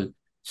is real.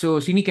 So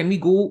Srini, can we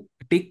go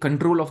take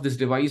control of this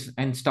device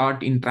and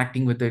start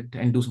interacting with it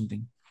and do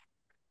something?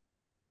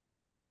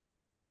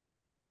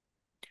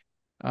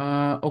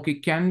 Okay,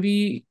 can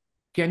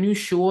you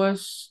show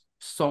us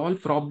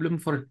solve problem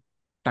for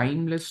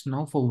timeless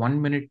now for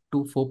 1 minute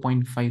to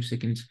 4.5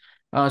 seconds?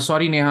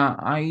 Sorry, Neha,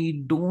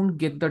 I don't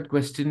get that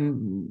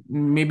question.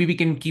 Maybe we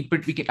can keep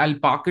it. I'll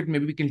park it.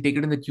 Maybe we can take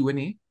it in the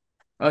Q&A.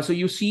 So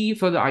you see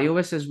for the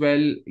iOS as well,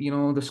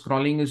 the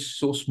scrolling is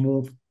so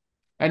smooth.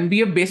 And we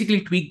have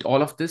basically tweaked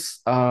all of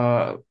this,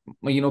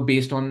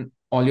 based on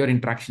all your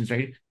interactions,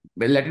 right?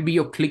 Let it be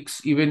your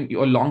clicks, even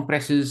your long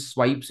presses,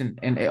 swipes,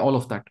 and all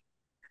of that.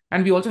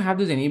 And we also have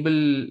this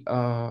enable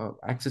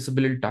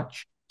accessible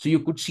touch. So you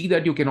could see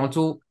that you can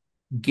also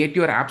get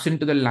your apps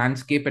into the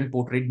landscape and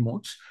portrait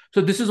modes. So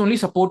this is only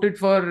supported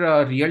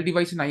for real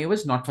device in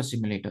iOS, not for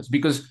simulators,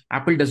 because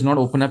Apple does not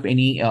open up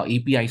any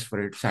APIs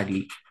for it,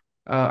 sadly.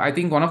 I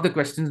think one of the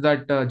questions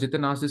that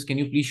Jitin asked is, can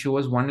you please show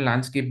us one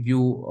landscape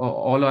view?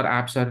 All our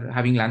apps are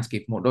having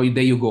landscape mode. Oh,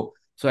 there you go.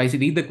 So I see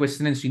read the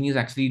question and Srini is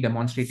actually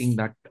demonstrating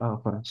that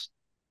for us.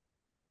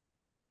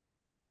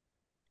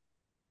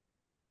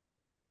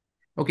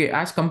 Okay,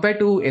 as compared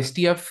to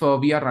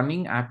STF, we are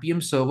running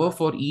Appium server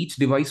for each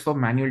device for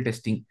manual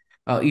testing.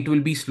 It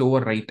will be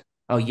slower, right?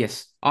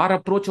 Yes. Our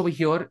approach over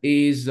here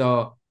is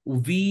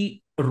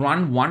we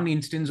run one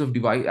instance of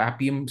device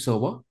Appium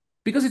server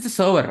because it's a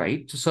server,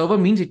 right? So server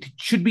means it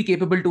should be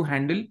capable to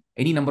handle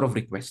any number of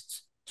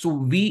requests.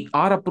 So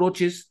our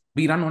approach is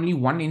we run only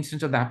one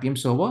instance of the Appium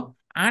server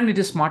and it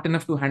is smart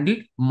enough to handle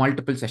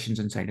multiple sessions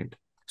inside it.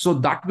 So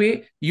that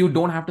way you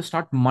don't have to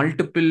start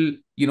multiple,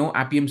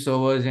 Appium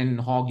servers and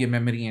hog your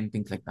memory and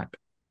things like that.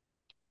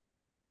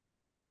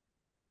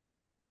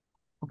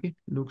 Okay,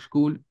 looks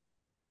cool.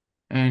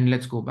 And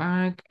let's go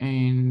back,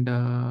 and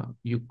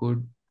you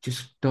could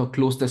just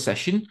close the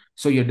session.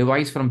 So your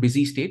device from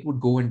busy state would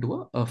go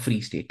into a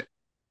free state.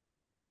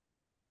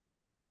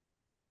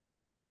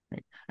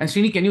 Right. And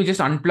Srini, can you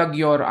just unplug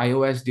your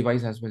iOS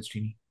device as well,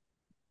 Srini?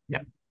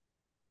 Yeah.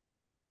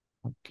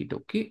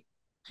 Okay.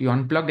 So you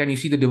unplugged and you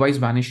see the device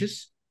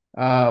vanishes.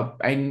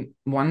 And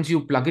once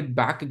you plug it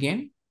back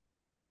again,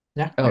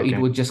 Yeah. it Okay.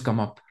 would just come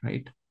up,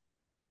 right?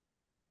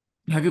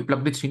 Have you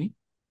plugged it, Srini?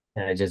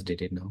 I just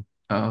did it now.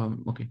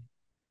 Okay.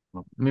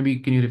 Maybe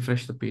can you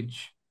refresh the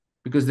page?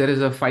 Because there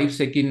is a 5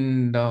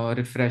 second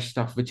refresh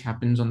stuff which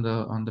happens on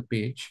the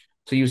page.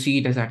 So you see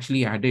it has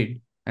actually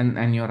added,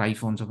 and your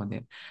iPhones over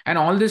there. And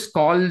all this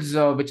calls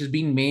which is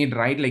being made,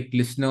 right? Like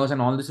listeners and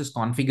all this is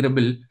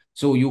configurable.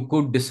 So you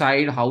could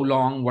decide how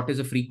long, what is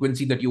the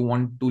frequency that you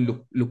want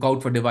to look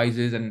out for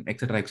devices and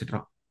etc.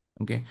 etc.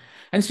 Okay.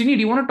 And Srini,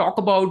 do you want to talk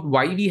about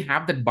why we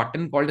have that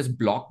button called as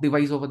block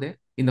device over there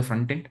in the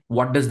front end?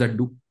 What does that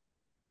do?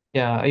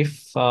 Yeah,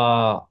 if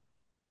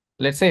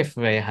let's say if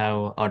we have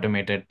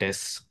automated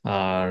tests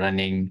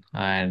running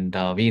and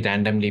we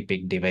randomly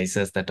pick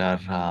devices that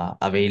are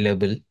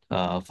available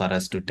for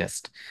us to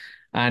test.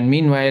 And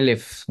meanwhile,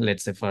 if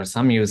let's say for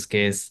some use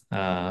case,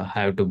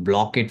 have to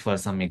block it for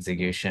some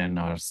execution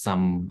or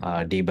some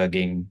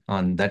debugging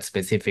on that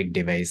specific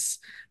device,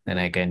 then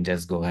I can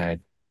just go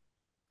ahead,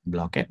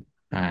 block it.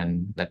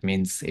 And that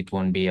means it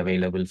won't be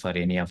available for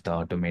any of the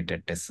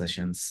automated test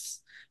sessions.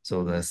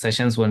 So the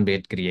sessions won't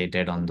be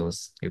created on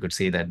those. You could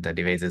see that the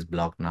device is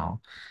blocked now.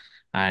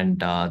 And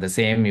the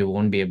same, you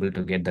won't be able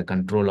to get the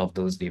control of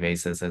those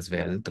devices as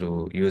well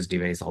through use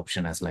device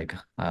option as like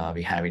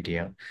we have it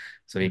here.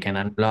 So we can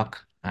unblock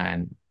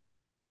and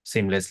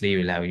seamlessly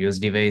we'll have use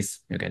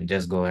device. You can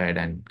just go ahead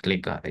and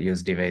click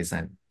use device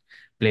and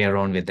play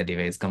around with the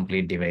device,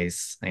 complete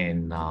device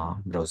in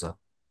browser.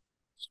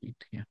 Sweet.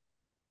 Yeah.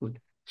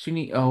 Good.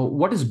 Srini,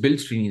 what is build,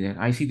 Srini,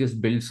 there? I see this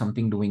build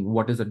something doing.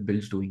 What is that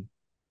build doing?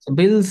 So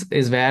builds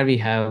is where we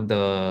have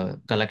the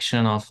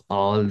collection of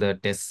all the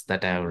tests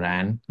that I have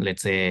ran.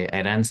 Let's say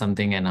I ran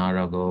something an hour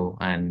ago,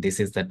 and this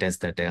is the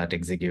test that got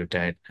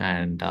executed.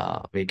 And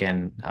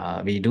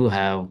we do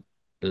have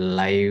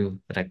live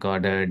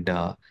recorded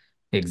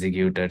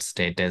executed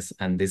status,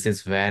 and this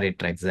is where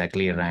it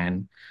exactly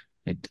ran.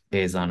 It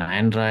is on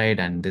Android,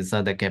 and these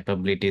are the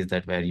capabilities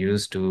that were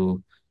used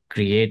to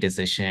create a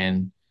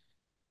session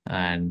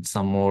and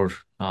some more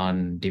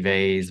on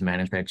device,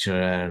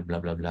 manufacturer, blah,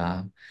 blah,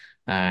 blah.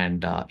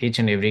 And each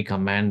and every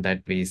command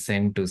that we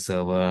send to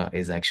server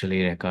is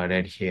actually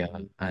recorded here.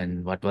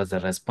 And what was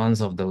the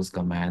response of those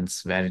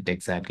commands, where it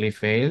exactly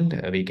failed.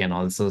 We can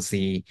also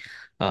see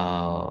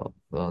the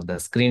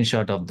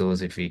screenshot of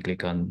those if we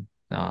click on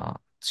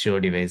show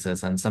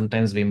devices. And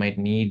sometimes we might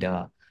need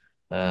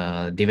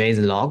device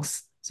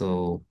logs.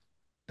 So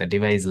the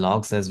device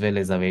logs as well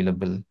is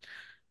available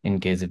in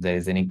case if there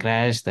is any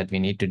crash that we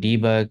need to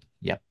debug.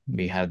 Yep,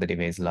 we have the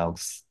device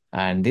logs.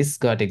 And this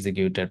got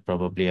executed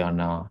probably on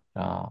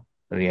a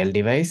real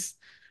device.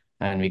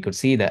 And we could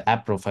see the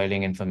app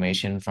profiling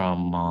information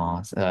from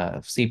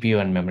CPU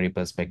and memory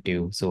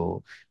perspective.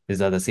 So these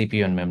are the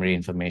CPU and memory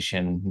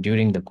information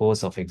during the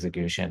course of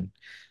execution.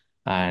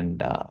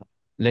 And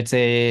let's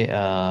say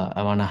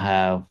I want to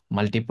have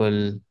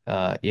multiple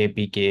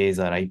APKs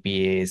or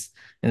IPAs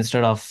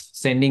instead of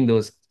sending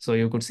those. So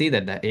you could see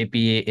that the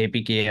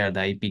APK or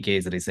the IPK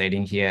is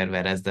residing here,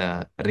 whereas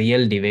the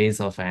real device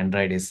of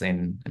Android is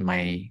in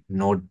my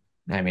node.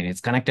 I mean, it's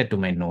connected to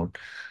my node.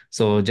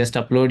 So just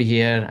upload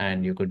here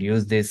and you could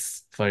use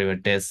this for your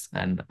tests,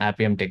 and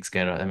Appium takes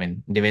care of, I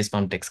mean, device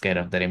farm takes care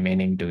of the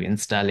remaining to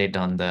install it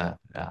on the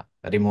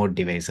remote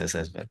devices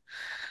as well.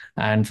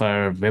 And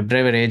for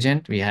WebDriver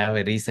agent, we have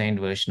a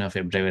resigned version of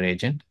WebDriver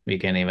agent. We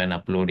can even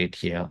upload it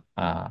here.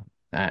 I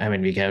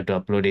mean, we have to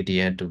upload it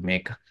here to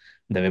make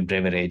the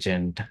WebDriver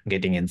agent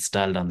getting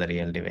installed on the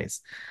real device.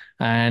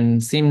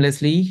 And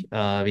seamlessly,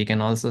 we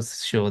can also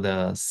show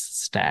the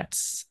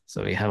stats.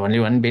 So we have only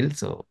one build,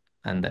 so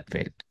and that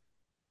failed.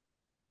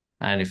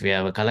 And if we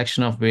have a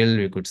collection of build,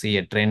 we could see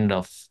a trend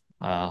of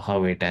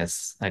how it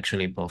has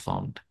actually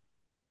performed.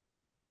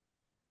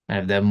 And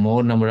if there are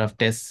more number of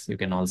tests, you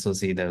can also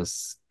see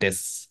those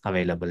tests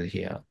available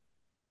here.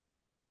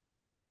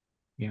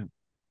 Yeah.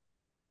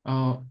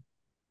 Uh, Do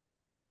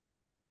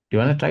you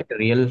want to try the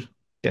real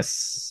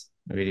tests?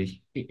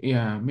 Really?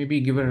 yeah,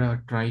 maybe give it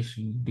a try.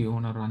 Srini. Do you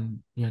want to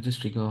run? Yeah,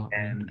 just trigger.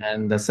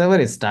 And the server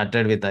is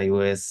started with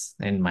iOS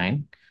in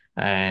mind.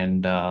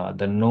 And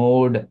the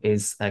node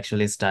is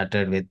actually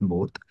started with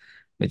both,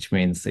 which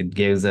means it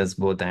gives us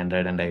both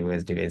Android and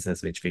iOS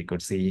devices, which we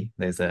could see.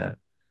 There's a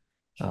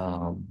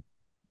um,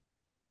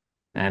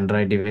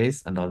 Android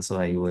device and also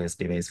iOS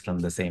device from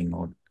the same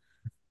node.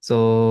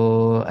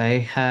 So I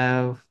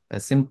have a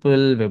simple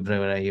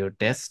WebDriver IO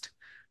test,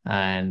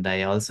 and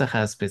I also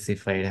have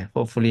specified,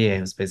 hopefully I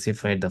have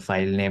specified the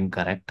file name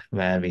correct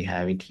where we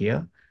have it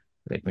here.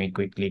 Let me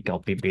quickly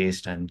copy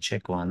paste and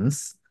check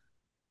once.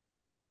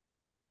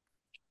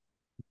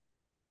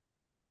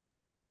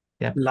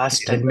 Yeah.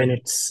 Last 10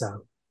 minutes,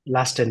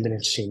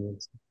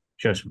 Srini.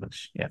 Sure,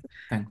 Subhash. Yeah.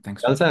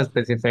 Thanks. We also have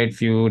specified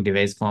few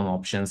device form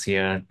options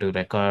here to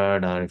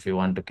record, or if you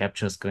want to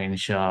capture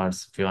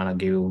screenshots, if you want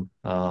to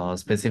give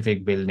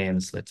specific build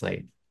names, let's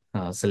say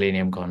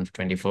Selenium Conf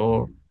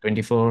 24.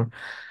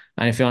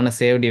 And if you want to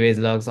save device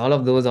logs, all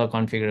of those are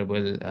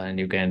configurable and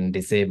you can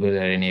disable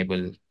or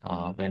enable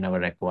whenever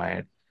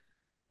required.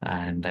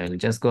 And I will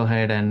just go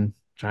ahead and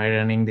try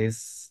running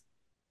this.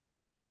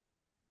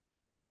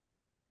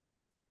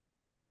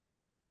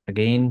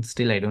 Again,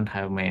 still I don't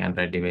have my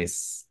Android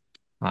device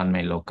on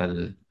my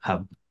local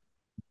hub.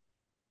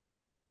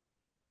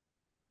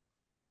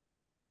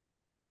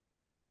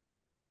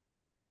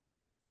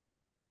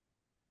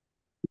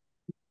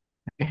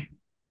 Okay.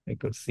 I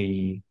could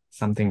see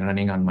something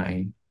running on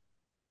my.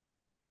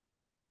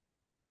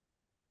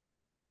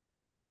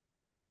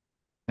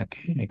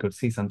 Okay, I could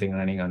see something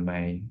running on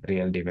my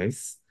real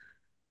device.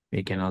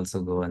 We can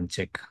also go and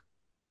check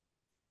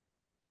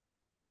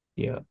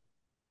here.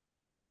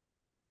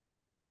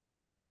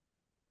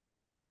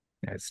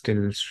 Yeah, it's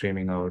still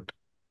streaming out.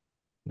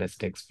 This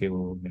takes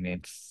few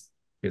minutes,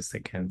 few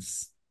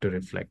seconds to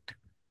reflect.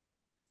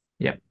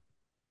 Yep.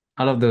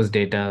 All of those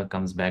data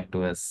comes back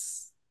to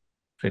us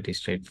pretty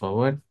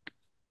straightforward.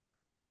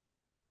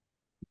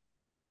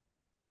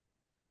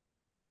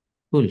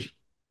 Cool.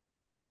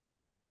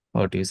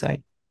 What do you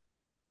say?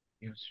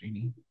 Yes,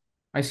 Srini.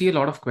 I see a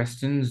lot of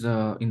questions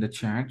in the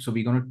chat, so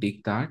we're going to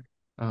take that.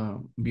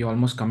 We're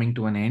almost coming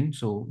to an end,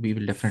 so we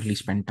will definitely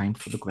spend time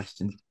for the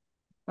questions.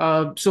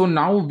 So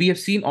now we have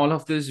seen all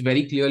of this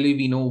very clearly.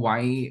 We know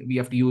why we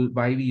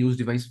use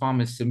device farm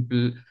is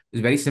simple.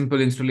 It's very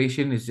simple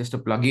installation. It's just a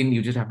plugin.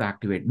 You just have to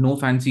activate. No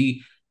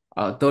fancy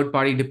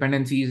third-party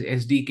dependencies,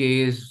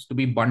 SDKs to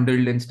be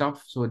bundled and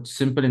stuff. So it's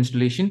simple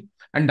installation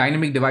and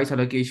dynamic device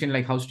allocation,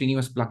 like how Srini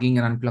was plugging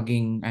and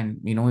unplugging, and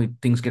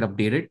things get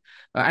updated.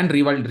 And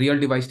real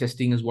device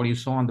testing is what you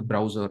saw on the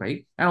browser,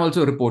 right? And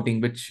also reporting,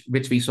 which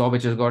we saw,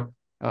 which has got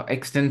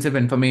extensive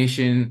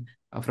information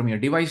from your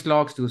device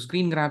logs to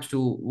screen grabs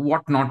to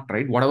whatnot,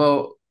 right?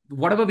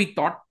 Whatever we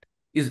thought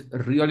is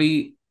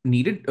really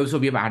needed, so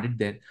we have added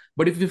there.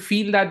 But if you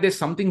feel that there's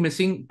something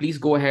missing, please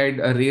go ahead,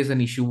 raise an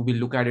issue. We'll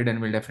look at it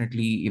and we'll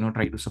definitely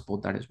try to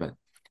support that as well.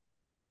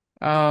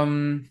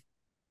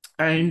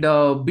 And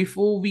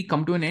before we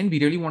come to an end, we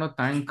really want to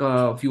thank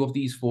a few of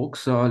these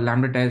folks: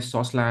 Lambda Test,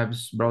 Sauce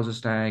Labs, Browser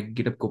Stack,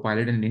 GitHub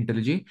Copilot, and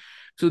IntelliJ.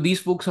 So these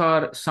folks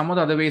are some of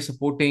the other ways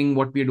supporting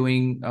what we're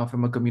doing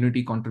from a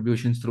community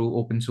contributions through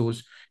open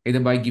source, either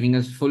by giving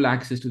us full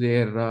access to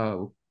their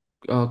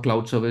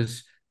cloud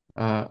service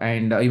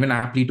and even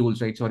Apply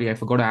tools, right? Sorry, I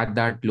forgot to add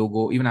that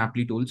logo. Even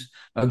Apply tools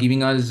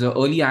giving us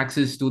early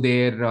access to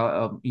their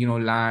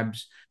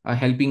labs,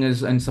 helping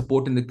us and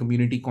support in the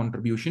community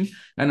contribution.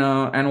 And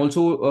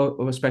also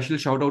a special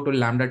shout out to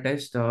Lambda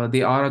Test.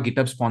 They are our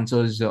GitHub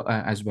sponsors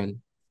as well.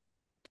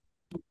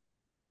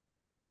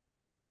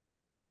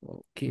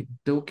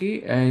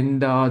 Okay.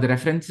 And the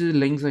references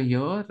links are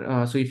here.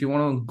 So if you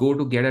want to go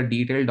to get a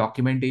detailed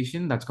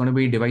documentation, that's going to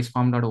be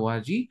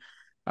devicefarm.org.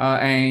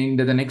 And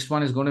the next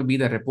one is going to be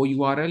the repo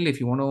URL. If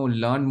you want to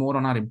learn more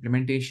on our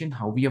implementation,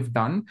 how we have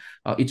done,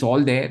 it's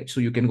all there.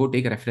 So you can go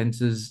take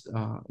references,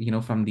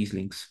 from these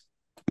links.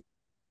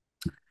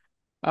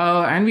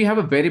 And we have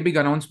a very big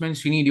announcement.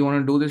 Srini, do you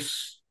want to do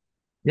this?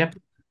 Yep.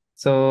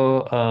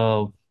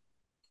 So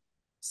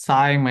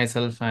Sai,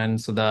 myself, and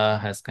Sudha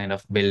has kind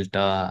of built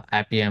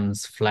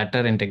Appium's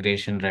Flutter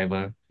integration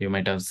driver. You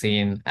might have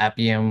seen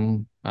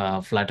Appium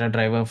Flutter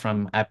driver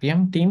from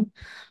Appium team.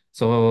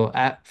 So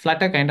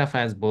Flutter kind of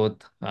has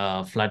both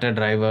Flutter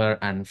driver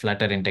and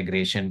Flutter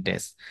integration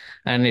test,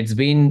 and it's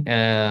been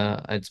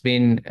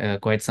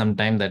quite some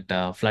time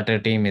that Flutter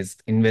team is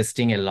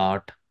investing a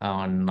lot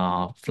on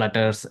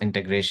Flutter's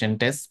integration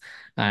tests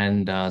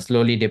and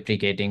slowly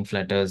deprecating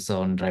Flutter's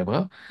own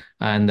driver.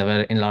 And there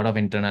were a lot of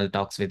internal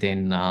talks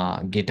within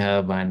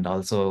GitHub and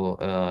also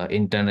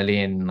internally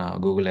in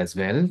Google as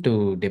well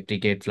to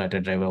deprecate Flutter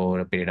driver over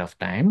a period of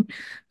time,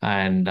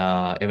 and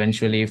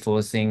eventually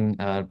pushing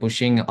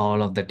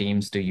all of the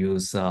teams to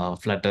use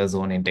Flutter's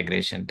own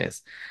integration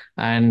test.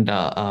 And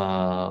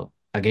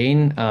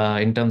again,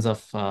 in terms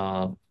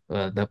of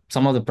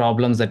some of the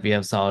problems that we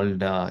have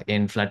solved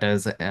in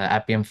Flutter's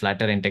Appium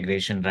Flutter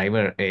integration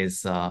driver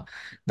is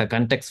the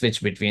context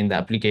switch between the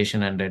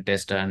application and the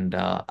test and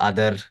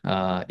other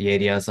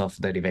areas of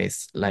the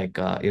device. Like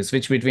you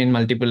switch between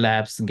multiple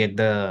apps, get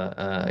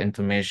the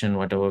information,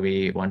 whatever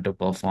we want to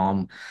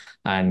perform,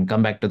 and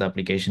come back to the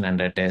application and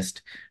the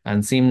test,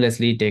 and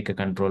seamlessly take a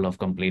control of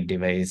complete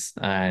device.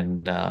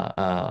 And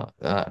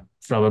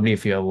probably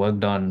if you have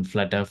worked on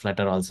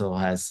Flutter also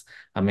has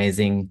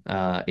amazing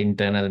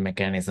internal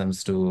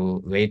mechanisms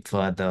to wait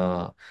for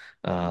the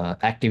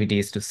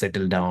activities to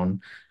settle down.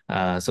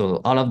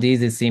 So all of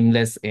these is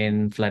seamless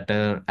in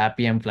Flutter,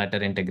 Appium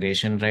Flutter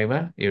integration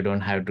driver. You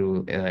don't have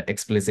to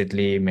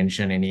explicitly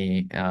mention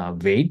any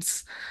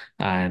weights.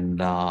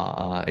 And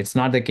it's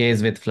not the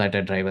case with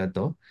Flutter driver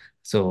though.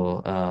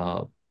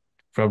 So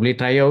probably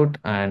try out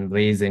and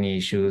raise any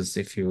issues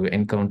if you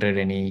encountered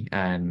any,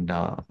 and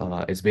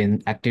it's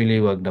been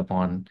actively worked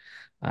upon.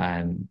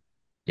 And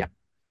yeah.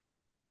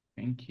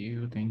 Thank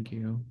you. Thank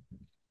you.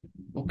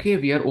 Okay,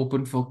 we are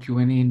open for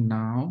Q&A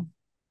now.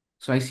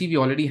 So I see we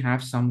already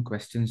have some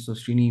questions. So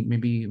Srini,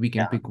 maybe we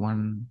can Yeah. pick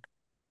one.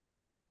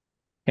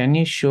 Can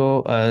you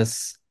show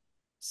us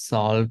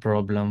solve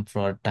problem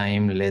for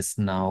time less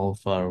now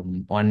for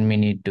 1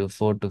 minute to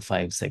 4 to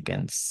 5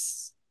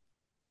 seconds?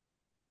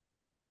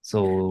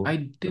 So I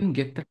didn't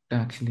get that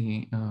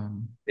actually.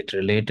 it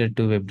related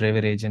to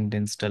WebDriver agent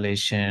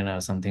installation or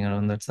something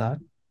around that sort?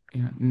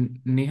 Yeah,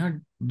 Neha,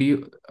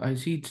 I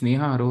see it's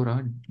Neha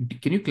Arora.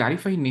 Can you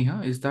clarify,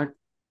 Neha? Is that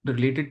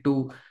related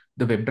to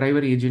the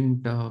WebDriver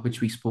agent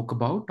which we spoke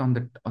about on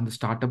the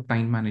startup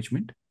time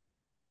management?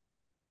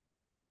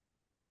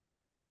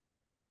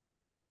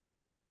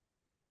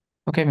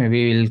 Okay,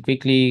 maybe we'll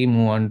quickly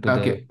move on to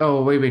the Okay.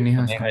 Oh, wait,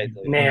 Neha is Neha is coming.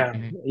 waiting. Neha,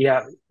 Okay.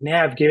 yeah,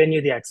 Neha, I've given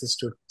you the access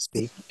to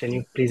speak. Can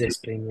you please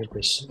explain your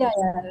question? Yeah,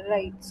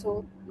 right.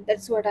 So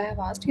that's what I have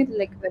asked you,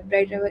 like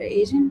WebDriver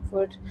agent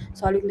for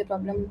solving the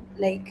problem.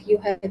 Like you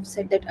have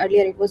said that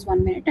earlier it was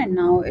 1 minute and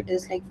now it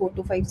is like 4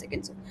 to 5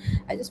 seconds. So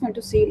I just want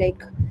to see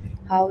like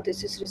how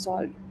this is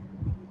resolved.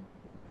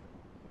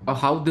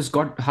 How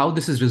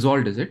this is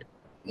resolved, is it?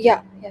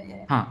 Yeah.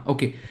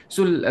 Okay.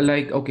 So,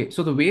 okay.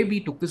 So the way we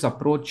took this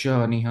approach,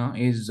 Neha,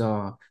 is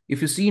if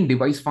you see in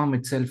device farm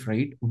itself,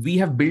 right, we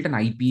have built an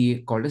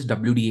IPA called as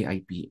WDA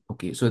IPA.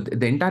 Okay. So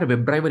the entire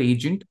WebDriver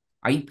agent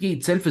IPA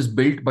itself is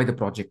built by the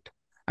project.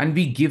 And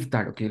we give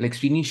that, okay, like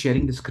Srini is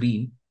sharing the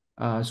screen.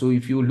 So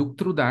if you look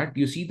through that,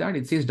 you see that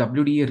it says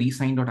WDA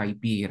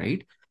resign.ipa,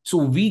 right? So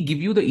we give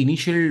you the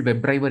initial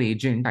WebDriver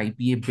agent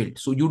IPA built.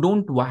 So you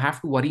don't have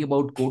to worry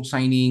about code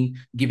signing,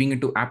 giving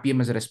it to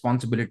Appium as a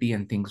responsibility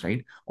and things,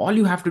 right? All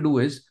you have to do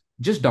is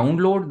just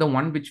download the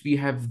one which we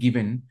have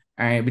given,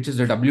 which is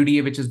the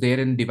WDA, which is there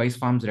in device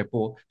farms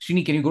repo.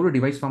 Srini, can you go to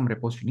device farm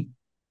repo, Srini?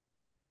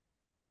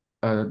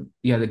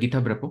 Yeah, the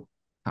GitHub repo.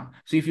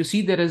 So if you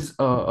see, there is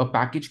a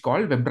package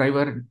called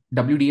WebDriver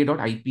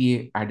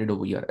WDA.ipa added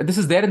over here. This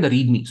is there in the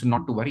README, so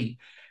not to worry.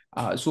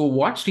 So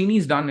what Srini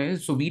has done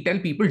is, so we tell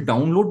people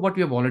download what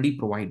we have already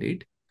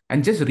provided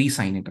and just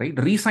re-sign it, right?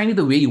 Re-sign it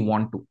the way you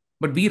want to.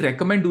 But we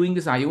recommend doing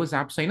this iOS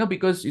app signer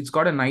because it's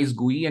got a nice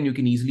GUI and you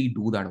can easily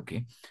do that,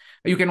 okay?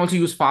 You can also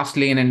use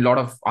Fastlane and a lot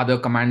of other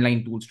command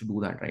line tools to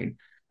do that, right?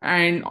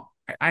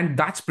 And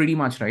that's pretty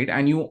much right.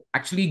 And you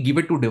actually give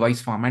it to device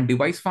farm, and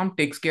device farm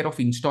takes care of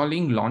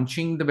installing,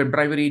 launching the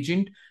WebDriver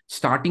agent,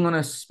 starting on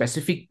a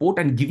specific port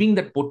and giving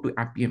that port to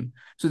Appium.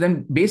 So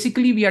then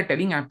basically we are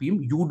telling Appium,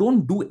 you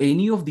don't do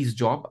any of these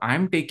job,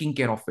 I'm taking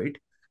care of it.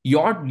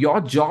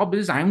 Your job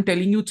is, I'm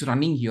telling you it's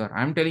running here,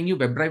 I'm telling you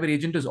WebDriver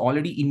agent is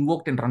already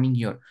invoked and running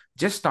here,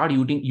 just start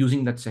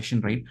using that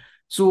session, right?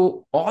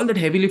 So all that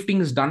heavy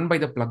lifting is done by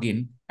the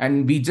plugin,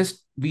 and we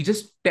just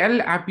tell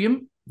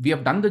Appium, we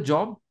have done the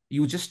job,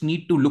 you just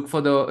need to look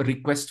for the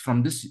request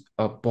from this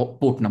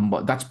port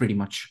number. That's pretty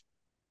much.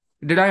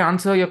 Did I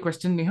answer your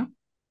question, Neha?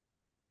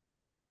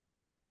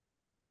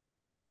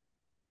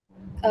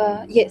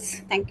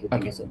 Yes, thank you.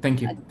 Thank you Okay, so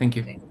thank you. much. Thank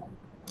you. The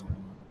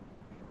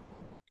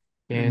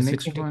Okay, switching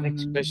next to the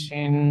next one.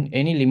 question.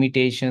 Any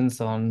limitations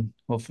on,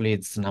 hopefully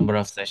it's number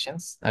of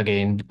sessions.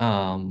 Again,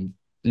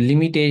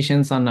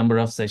 limitations on number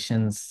of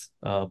sessions,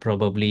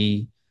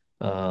 probably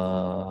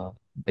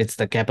it's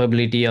the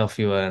capability of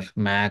your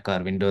Mac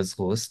or Windows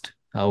host,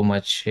 how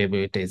much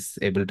it is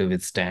able to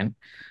withstand.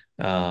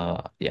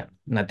 Yeah,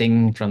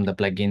 nothing from the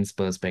plugins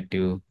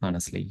perspective,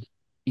 honestly.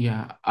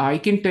 Yeah, I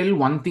can tell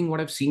one thing what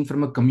I've seen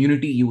from a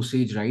community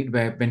usage, right?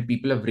 Where when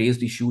people have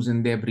raised issues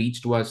and they've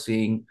reached to us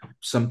saying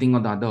something or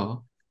the other,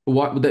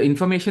 what the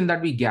information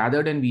that we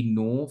gathered and we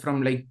know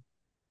from like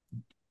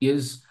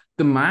is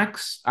the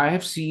max I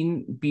have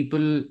seen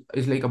people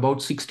is like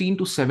about 16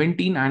 to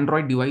 17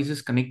 Android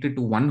devices connected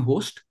to one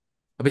host,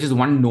 which is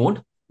one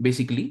node,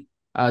 basically.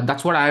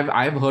 That's what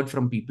I've heard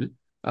from people.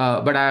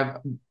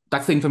 But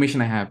that's the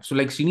information I have. So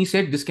like Srini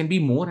said, this can be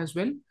more as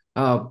well.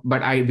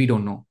 But we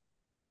don't know.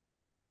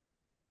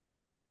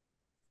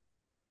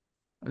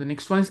 The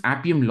next one is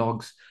Appium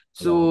logs.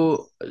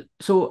 Logs.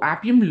 So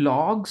Appium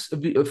logs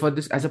for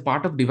this as a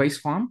part of device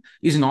farm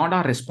is not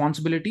our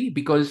responsibility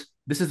because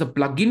this is a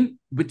plugin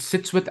which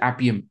sits with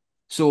Appium.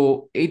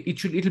 So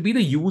it'll be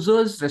the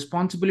user's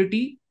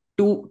responsibility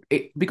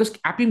because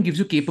Appium gives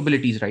you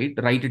capabilities, right?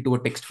 Write it to a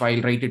text file,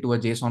 write it to a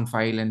JSON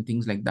file, and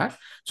things like that.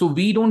 So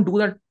we don't do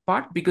that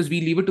part because we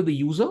leave it to the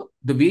user.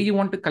 The way you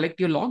want to collect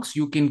your logs,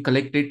 you can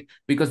collect it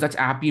because that's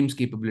Appium's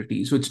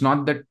capability. So it's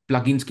not that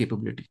plugin's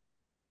capability.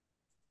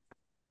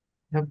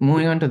 Yep.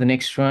 Moving on to the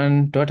next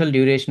one. Total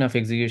duration of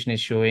execution is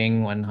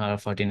showing 1 hour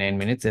 49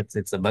 minutes.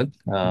 It's a bug.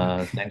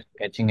 Thanks for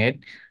catching it.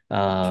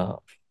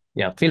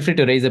 Yeah, feel free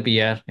to raise a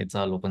PR. It's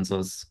all open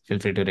source. Feel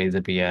free to raise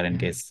a PR in Yeah.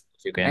 case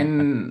You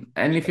can.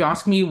 And if you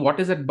ask me what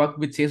is that bug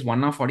which says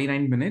 1 hour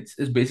 49 minutes,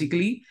 is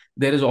basically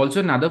there is also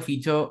another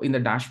feature in the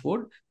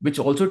dashboard which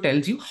also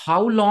tells you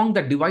how long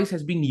that device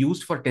has been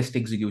used for test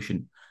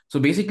execution. So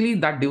basically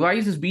that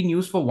device has been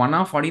used for 1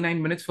 hour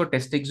 49 minutes for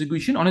test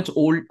execution on its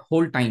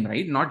whole time,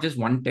 right? Not just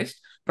one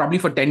test, probably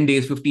for 10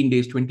 days, 15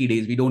 days, 20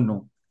 days, we don't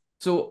know.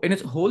 So in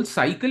its whole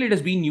cycle, it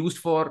has been used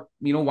for,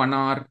 1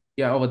 hour,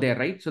 yeah, over there,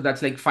 right? So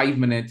that's like 5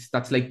 minutes,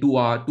 that's like 2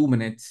 hour, 2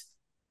 minutes.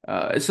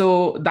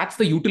 So that's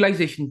the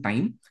utilization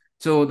time.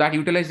 So that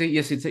utilization,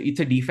 yes, it's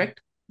a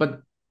defect, but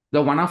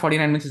the 1 hour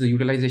 49 minutes is the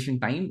utilization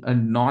time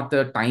and not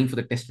the time for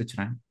the test which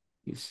ran.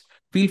 Yes.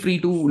 Feel free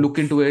to look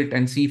into it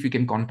and see if you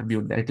can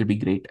contribute there. It will be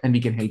great and we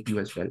can help you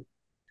as well.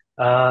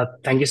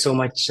 Thank you so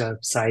much,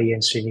 Sai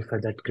and Srini, for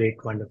that great,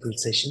 wonderful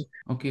session.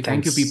 Okay.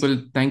 Thank you, Thanks.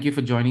 people. Thank you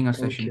for joining our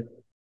Thank session. you.